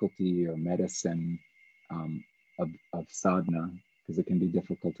difficulty or medicine of sadhana, because it can be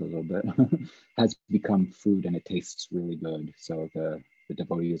difficult a little bit, has become food and it tastes really good. So the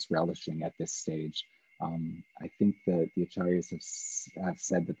devotee is relishing at this stage. I think the acharyas have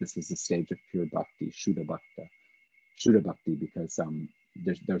said that this is a stage of pure bhakti, Shuddha bhakti, because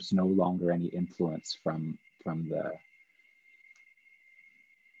there's no longer any influence from the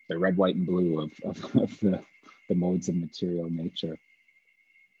red, white, and blue of the modes of material nature.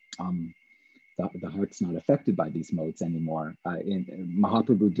 The heart's not affected by these modes anymore.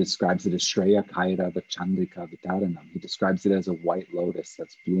 Mahaprabhu describes it as Shreya Kaira Chandrika Vitaranam. He describes it as a white lotus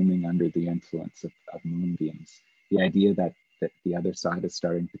that's blooming under the influence of moonbeams. The idea that the other side is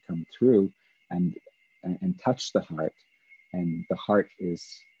starting to come through and touch the heart, and the heart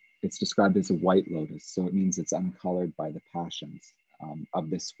it's described as a white lotus, so it means it's uncolored by the passions of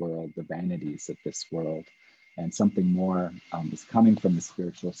this world, the vanities of this world, and something more is coming from the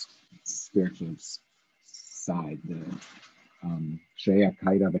spiritual side, the Shreya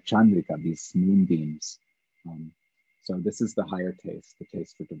Kaira Vachandrika, these moonbeams. So this is the higher taste, the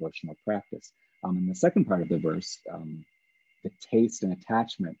taste for devotional practice. In the second part of the verse, the taste and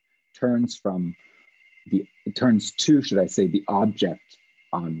attachment turns to, should I say, the object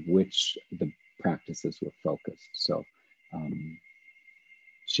on which the practices were focused. So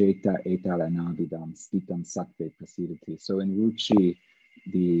Cheta etaranabidam stitam sattve prasidati. So in ruchi,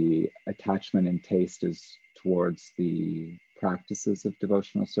 the attachment and taste is towards the practices of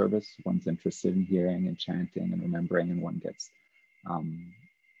devotional service. One's interested in hearing and chanting and remembering, and one gets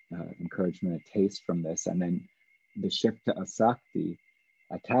encouragement and taste from this. And then the shift to asakti,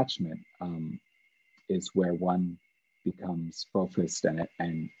 attachment, is where one becomes focused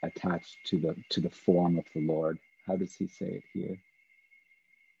and attached to the form of the Lord. How does he say it here?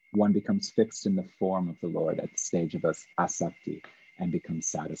 One becomes fixed in the form of the Lord at the stage of asakti and becomes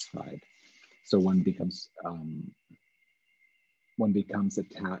satisfied. So one becomes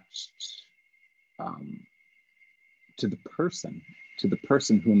attached to the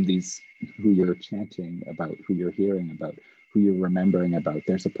person who you're chanting about, who you're hearing about, who you're remembering about.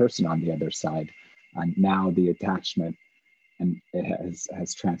 There's a person on the other side, and now the attachment and it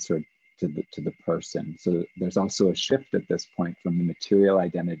has transferred to the person. So there's also a shift at this point from the material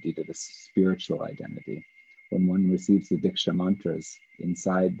identity to the spiritual identity. When one receives the Diksha mantras,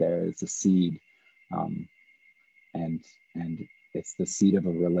 inside there is a seed, and it's the seed of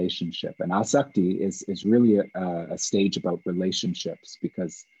a relationship. And asakti is really a stage about relationships,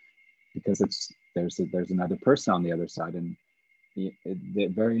 because because there's another person on the other side. And the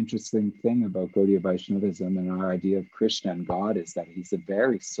very interesting thing about Gaudiya Vaishnavism and our idea of Krishna and God is that he's a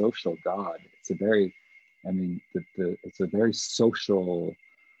very social God. It's a very, I mean, it's a very social,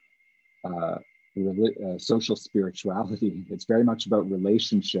 social spirituality. It's very much about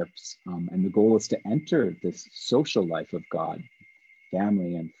relationships, and the goal is to enter this social life of God,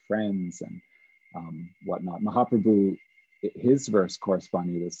 family and friends and whatnot. Mahaprabhu, his verse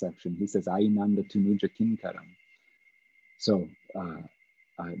corresponding to this section, he says, Ainanda Tanuja Kinkaram. So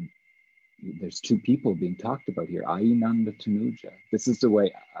there's two people being talked about here, Ainanda Tanuja. This is the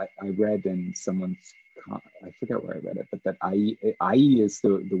way I read in someone's, I forget where I read it, but that Ai is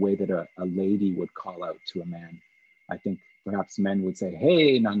the way that a lady would call out to a man. I think perhaps men would say,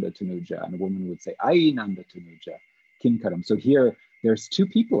 hey, Nanda Tanuja, and a woman would say, Ai Nanda Tanuja Kinkaram. So here, there's two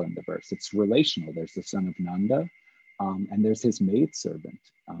people in the verse. It's relational. There's the son of Nanda, and there's his maidservant.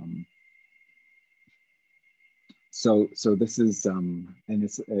 So this is, and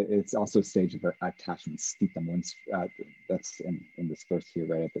it's also a stage of attachment, stitam. Once that's in this verse here,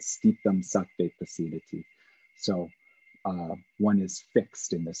 right at the stitam sattve pasidati. So one is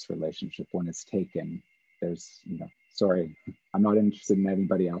fixed in this relationship. One is taken. There's, sorry, I'm not interested in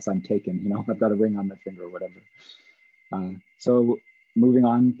anybody else. I'm taken. I've got a ring on my finger or whatever. So moving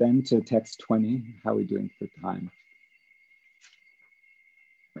on then to text 20. How are we doing for time?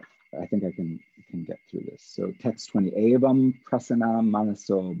 I think I can get through this. So text 20. Evam prasana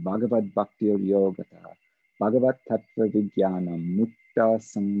manaso bhagavad bhaktir yogata bhagavat tattva vijnanam mukta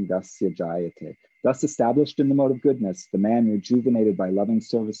sangasya jayate. Thus established in the mode of goodness, the man rejuvenated by loving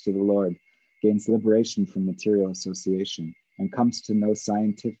service to the Lord gains liberation from material association and comes to know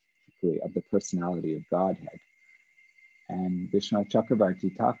scientifically of the personality of Godhead. And Vishnu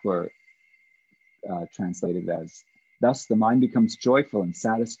Chakravarti Thakur translated as, thus the mind becomes joyful and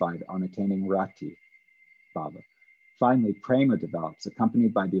satisfied on attaining rati, bhava. Finally, prema develops,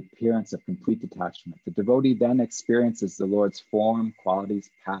 accompanied by the appearance of complete detachment. The devotee then experiences the Lord's form, qualities,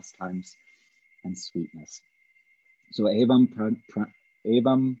 pastimes, and sweetness. So evam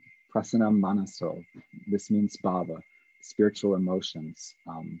prasanam manaso, this means bhava, spiritual emotions.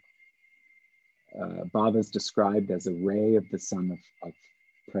 Bhava is described as a ray of the sun of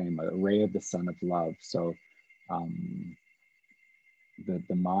prema, a ray of the sun of love. So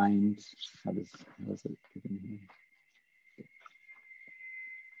the mind, how is it given here?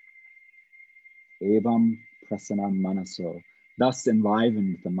 Evam prasanam manaso, thus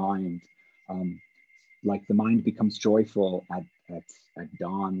enlivened the mind. Like the mind becomes joyful at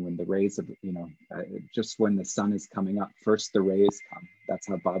dawn when the rays of, just when the sun is coming up, first the rays come. That's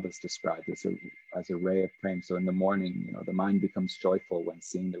how Bhava is described, as a ray of prema. So in the morning, the mind becomes joyful when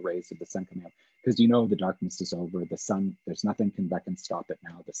seeing the rays of the sun coming up, because the darkness is over. The sun, there's nothing that can stop it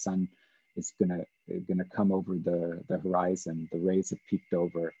now. The sun is gonna come over the horizon. The rays have peeked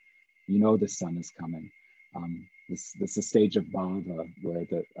over. The sun is coming. This is a stage of Bhava where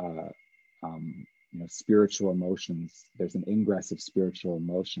the spiritual emotions, there's an ingress of spiritual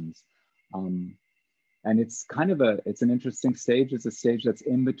emotions. And it's kind of it's an interesting stage. It's a stage that's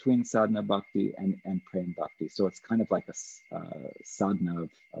in between sadhana bhakti and prem bhakti. So it's kind of like a sadhana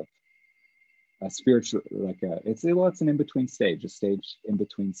of a spiritual, it's an in-between stage, a stage in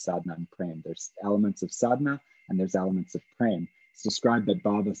between sadhana and prem. There's elements of sadhana and there's elements of prem. It's described that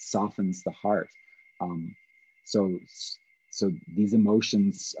bhava softens the heart. So these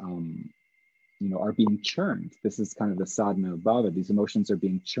emotions, are being churned. This is kind of the sadhana of bhava. These emotions are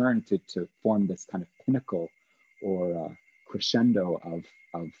being churned to form this kind of pinnacle or crescendo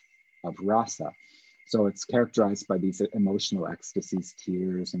of rasa. So it's characterized by these emotional ecstasies,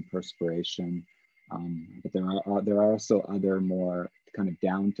 tears and perspiration. But there are also other more kind of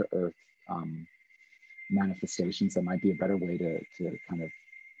down to earth manifestations that might be a better way to kind of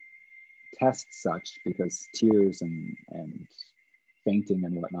test such, because tears and fainting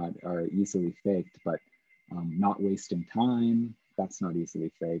and whatnot are easily faked, but not wasting time, that's not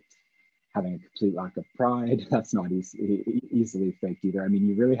easily faked. Having a complete lack of pride, that's not easily faked either. I mean,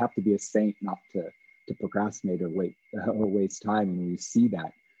 you really have to be a saint not to procrastinate or waste time. And when you see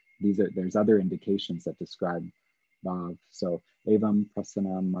that, there's other indications that describe bhav. So evam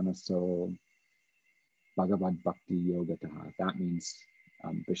prasana manaso bhagavad bhakti yogataha. That means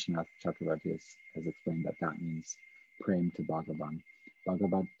Vishwanath Chakravarti has explained that means prem to Bhagavan.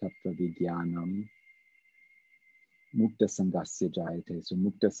 Bhagavad tattva vijnanam mukta sangasya jayate. So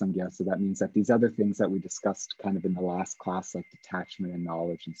mukta sangya, so that means that these other things that we discussed kind of in the last class, like detachment and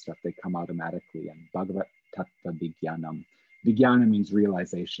knowledge and stuff, they come automatically. And Bhagavad tattva vijnanam. Vijnana means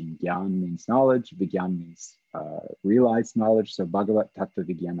realization. Gyan means knowledge. Vijnana means realized knowledge. So Bhagavad tattva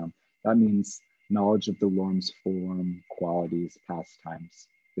vijnanam. That means knowledge of the Lord's form, qualities, pastimes.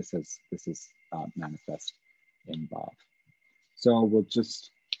 This is manifest in Bhav. So we'll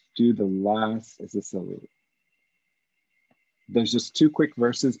just do the last, there's just two quick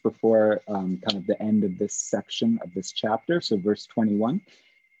verses before kind of the end of this section of this chapter. So verse 21,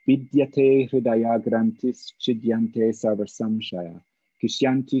 Vidyate hridaya grantis chidyante sarvasamshaya,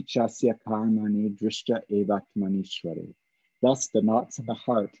 kishyanti chasya karmani drishta evatmanishware. Thus the knots of the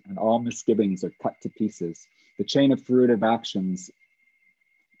heart and all misgivings are cut to pieces. The chain of fruitive actions,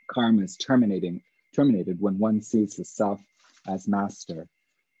 karma, is terminated when one sees the self as master.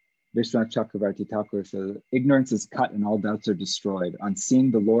 Vishwanath Chakravarti Thakur says, ignorance is cut and all doubts are destroyed. On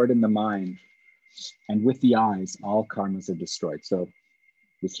seeing the Lord in the mind and with the eyes, all karmas are destroyed. So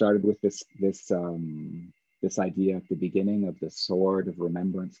we started with this idea at the beginning of the sword of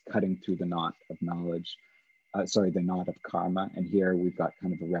remembrance cutting through the knot of knowledge, the knot of karma. And here we've got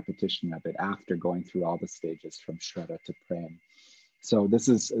kind of a repetition of it after going through all the stages from Shraddha to Prem. So this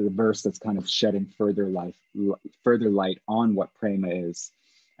is a verse that's kind of shedding further light on what prema is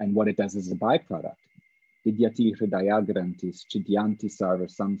and what it does as a byproduct. Vidyati hridaya grantis chidyanti sarva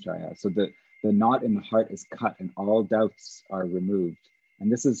samshaya. So the knot in the heart is cut and all doubts are removed.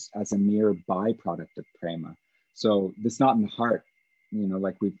 And this is as a mere byproduct of prema. So this knot in the heart,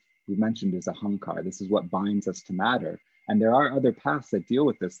 like we mentioned, is ahankar. This is what binds us to matter. And there are other paths that deal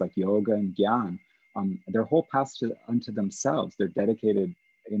with this, like yoga and gyan. They're whole paths unto themselves. They're dedicated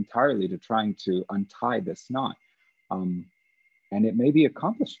entirely to trying to untie this knot. And it may be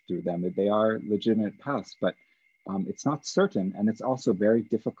accomplished through them, that they are legitimate paths, but it's not certain. And it's also very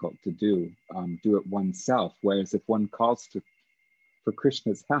difficult to do it oneself. Whereas if one calls for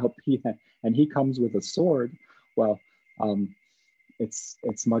Krishna's help, and he comes with a sword, well,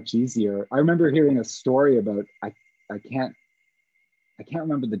 it's much easier. I remember hearing a story about, I can't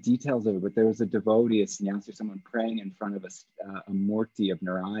remember the details of it, but there was a devotee, a sannyasi, someone praying in front of a murti of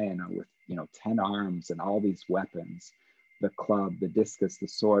Narayana with 10 arms and all these weapons, the club, the discus, the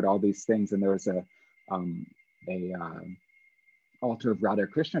sword, all these things. And there was a altar of Radha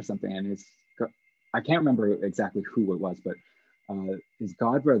Krishna or something, and I can't remember exactly who it was, but his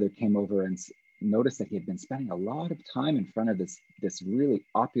godbrother came over and noticed that he had been spending a lot of time in front of this really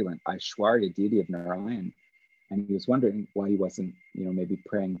opulent Aishwarya deity of Narayan. And he was wondering why he wasn't, maybe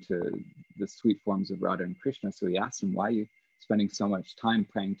praying to the sweet forms of Radha and Krishna. So he asked him, why are you spending so much time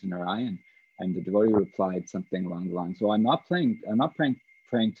praying to Narayan? And the devotee replied something along the lines, well, I'm not praying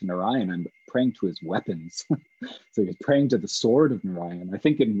to Narayan, I'm praying to his weapons. So he's praying to the sword of Narayan. I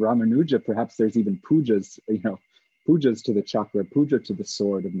think in Ramanuja, perhaps there's even pujas, pujas to the chakra, puja to the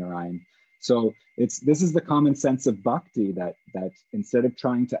sword of Narayan. So this is the common sense of bhakti, that instead of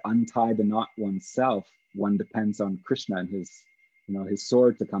trying to untie the knot oneself, one depends on Krishna and his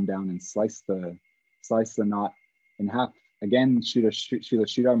sword to come down and slice the knot in half. Again, Srila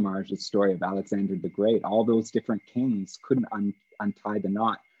Sridhar Maharaj's story of Alexander the Great, all those different kings couldn't untie the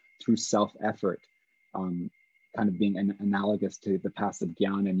knot through self-effort, kind of being analogous to the paths of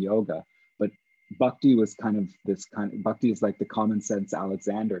jnana and yoga. But bhakti was bhakti is like the common sense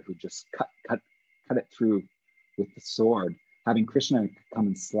Alexander who just cut it through with the sword. Having Krishna come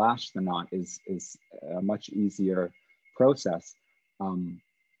and slash the knot is a much easier process,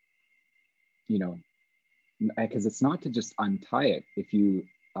 because it's not to just untie it. If you,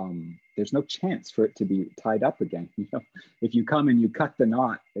 there's no chance for it to be tied up again. If you come and you cut the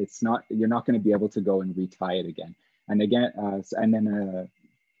knot, you're not going to be able to go and retie it again. And again, and then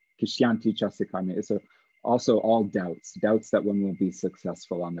Kishyanti Chasya. So also all doubts that one will be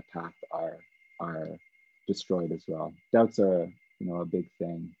successful on the path are destroyed as well. Doubts are, a big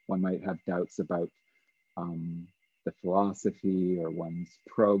thing. One might have doubts about the philosophy or one's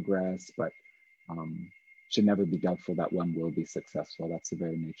progress, but should never be doubtful that one will be successful. That's the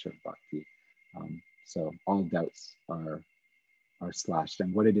very nature of bhakti. So all doubts are slashed.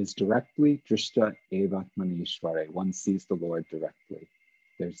 And what it is directly, drishta evatmanishware, one sees the Lord directly.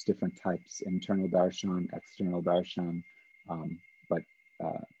 There's different types, internal darshan, external darshan, but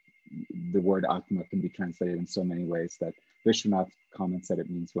the word atma can be translated in so many ways that Vishwanath comments that it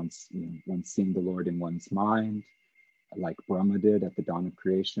means one's seeing the Lord in one's mind, like Brahma did at the dawn of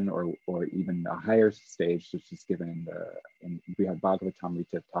creation, or even a higher stage, which is given in Brihad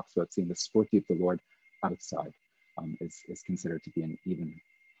Bhagavatamrita, talks about seeing the spurti of the Lord outside, is considered to be an even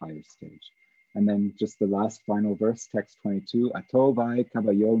higher stage. And then just the last final verse, text 22, Ato vai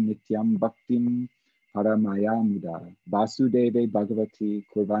kavayo nityam bhaktim paramaya muda vasudeve bhagavati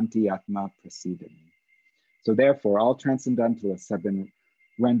kurvanti atma prasidani. So therefore, all transcendentalists have been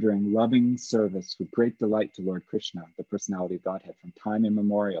rendering loving service with great delight to Lord Krishna, the personality of Godhead, from time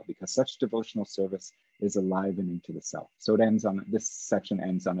immemorial, because such devotional service is enlivening to the self. So it ends on, this section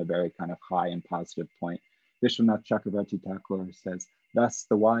ends on a very kind of high and positive point. Vishwanath Chakravarti Thakur says, thus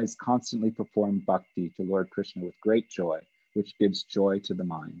the wise constantly perform bhakti to Lord Krishna with great joy, which gives joy to the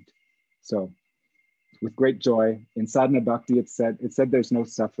mind. So with great joy, in sadhana bhakti, it said there's no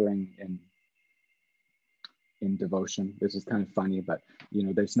suffering in devotion. This is kind of funny, but you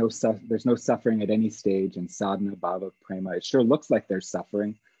know, there's no suffering at any stage in sadhana, bhava, prema. It sure looks like there's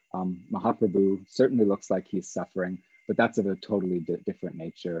suffering. Mahaprabhu certainly looks like he's suffering, but that's of a totally different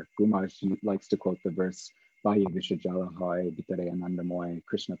nature. Gumarji likes to quote the verse, Vaya Vishajala Hoy, Vitare Anandamoy,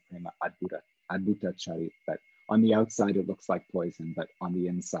 Krishna Prema Adbhuta Chari, that on the outside it looks like poison, but on the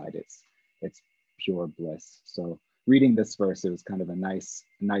inside it's pure bliss. So reading this verse, it was kind of a nice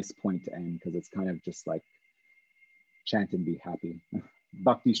point to end, because it's kind of just like chant and be happy.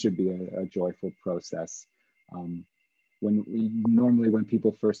 Bhakti should be a joyful process. When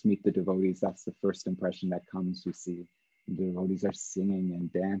people first meet the devotees, that's the first impression that comes. You see the devotees are singing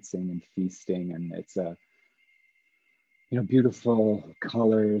and dancing and feasting, and it's a beautiful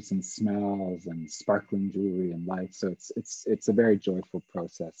colors and smells and sparkling jewelry and light. So it's a very joyful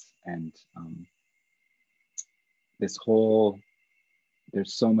process. And there's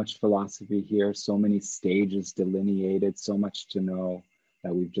so much philosophy here, so many stages delineated, so much to know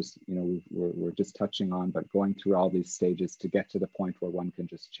that we've just, we're just touching on, but going through all these stages to get to the point where one can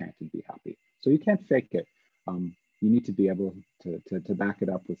just chant and be happy. So you can't fake it. You need to be able to back it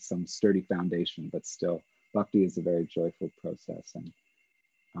up with some sturdy foundation, but still, bhakti is a very joyful process. And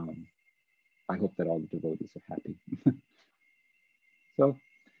I hope that all the devotees are happy. So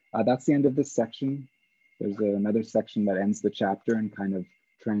that's the end of this section. There's another section that ends the chapter and kind of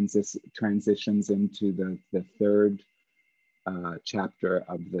transitions into the third chapter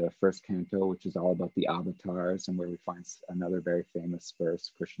of the first canto, which is all about the avatars, and where we find another very famous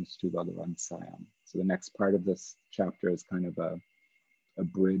verse, Krishna's Tu Bhagavan Sayam. So the next part of this chapter is kind of a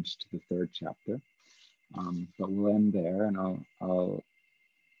bridge to the third chapter. But we'll end there, and I'll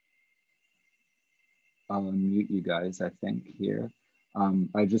unmute you guys, I think, here.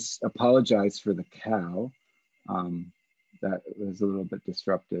 I just apologize for the cow. That was a little bit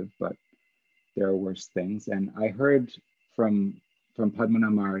disruptive, but there are worse things. And I heard from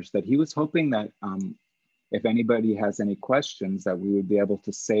Padmanabh Maharaj that he was hoping that if anybody has any questions, that we would be able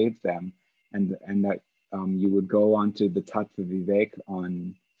to save them, and that you would go onto the Tattva Vivek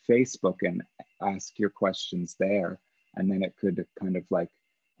on Facebook and ask your questions there, and then it could kind of like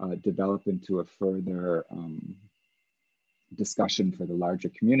develop into a further discussion for the larger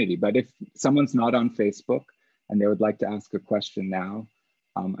community. But if someone's not on Facebook and they would like to ask a question now,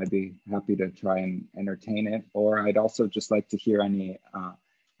 I'd be happy to try and entertain it. Or I'd also just like to hear any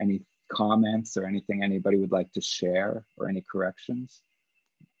comments or anything anybody would like to share, or any corrections.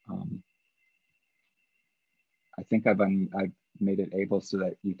 I think I've made it able so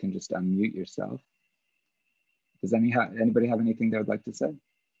that you can just unmute yourself. Does anybody have anything they would like to say?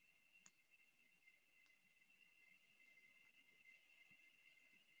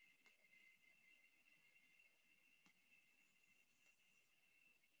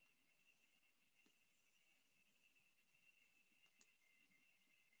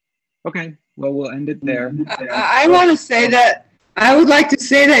 Okay, well, we'll end it there. I want to say that I would like to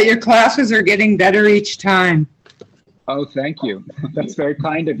say that your classes are getting better each time. Oh, thank you. That's very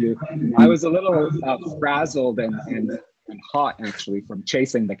kind of you. I was a little frazzled and hot, actually, from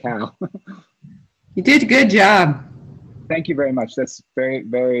chasing the cow. You did a good job. Thank you very much. That's very,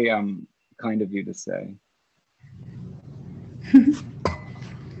 very kind of you to say.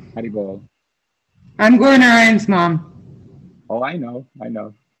 Haribol. I'm Gaur Narayan's mom. Oh, I know.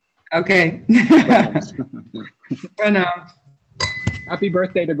 Okay. Pranam. Happy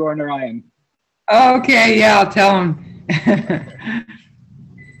birthday to Gaur Narayan. Okay, yeah, I'll tell him.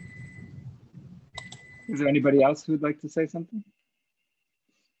 Is there anybody else who would like to say something?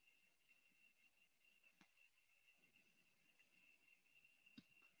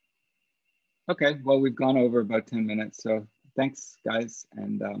 Okay, well, we've gone over about 10 minutes, so thanks, guys,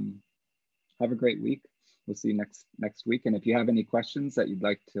 and have a great week. We'll see you next week. And if you have any questions that you'd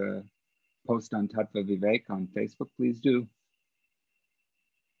like to post on Tattva Vivek on Facebook, please do.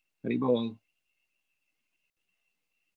 Haribol.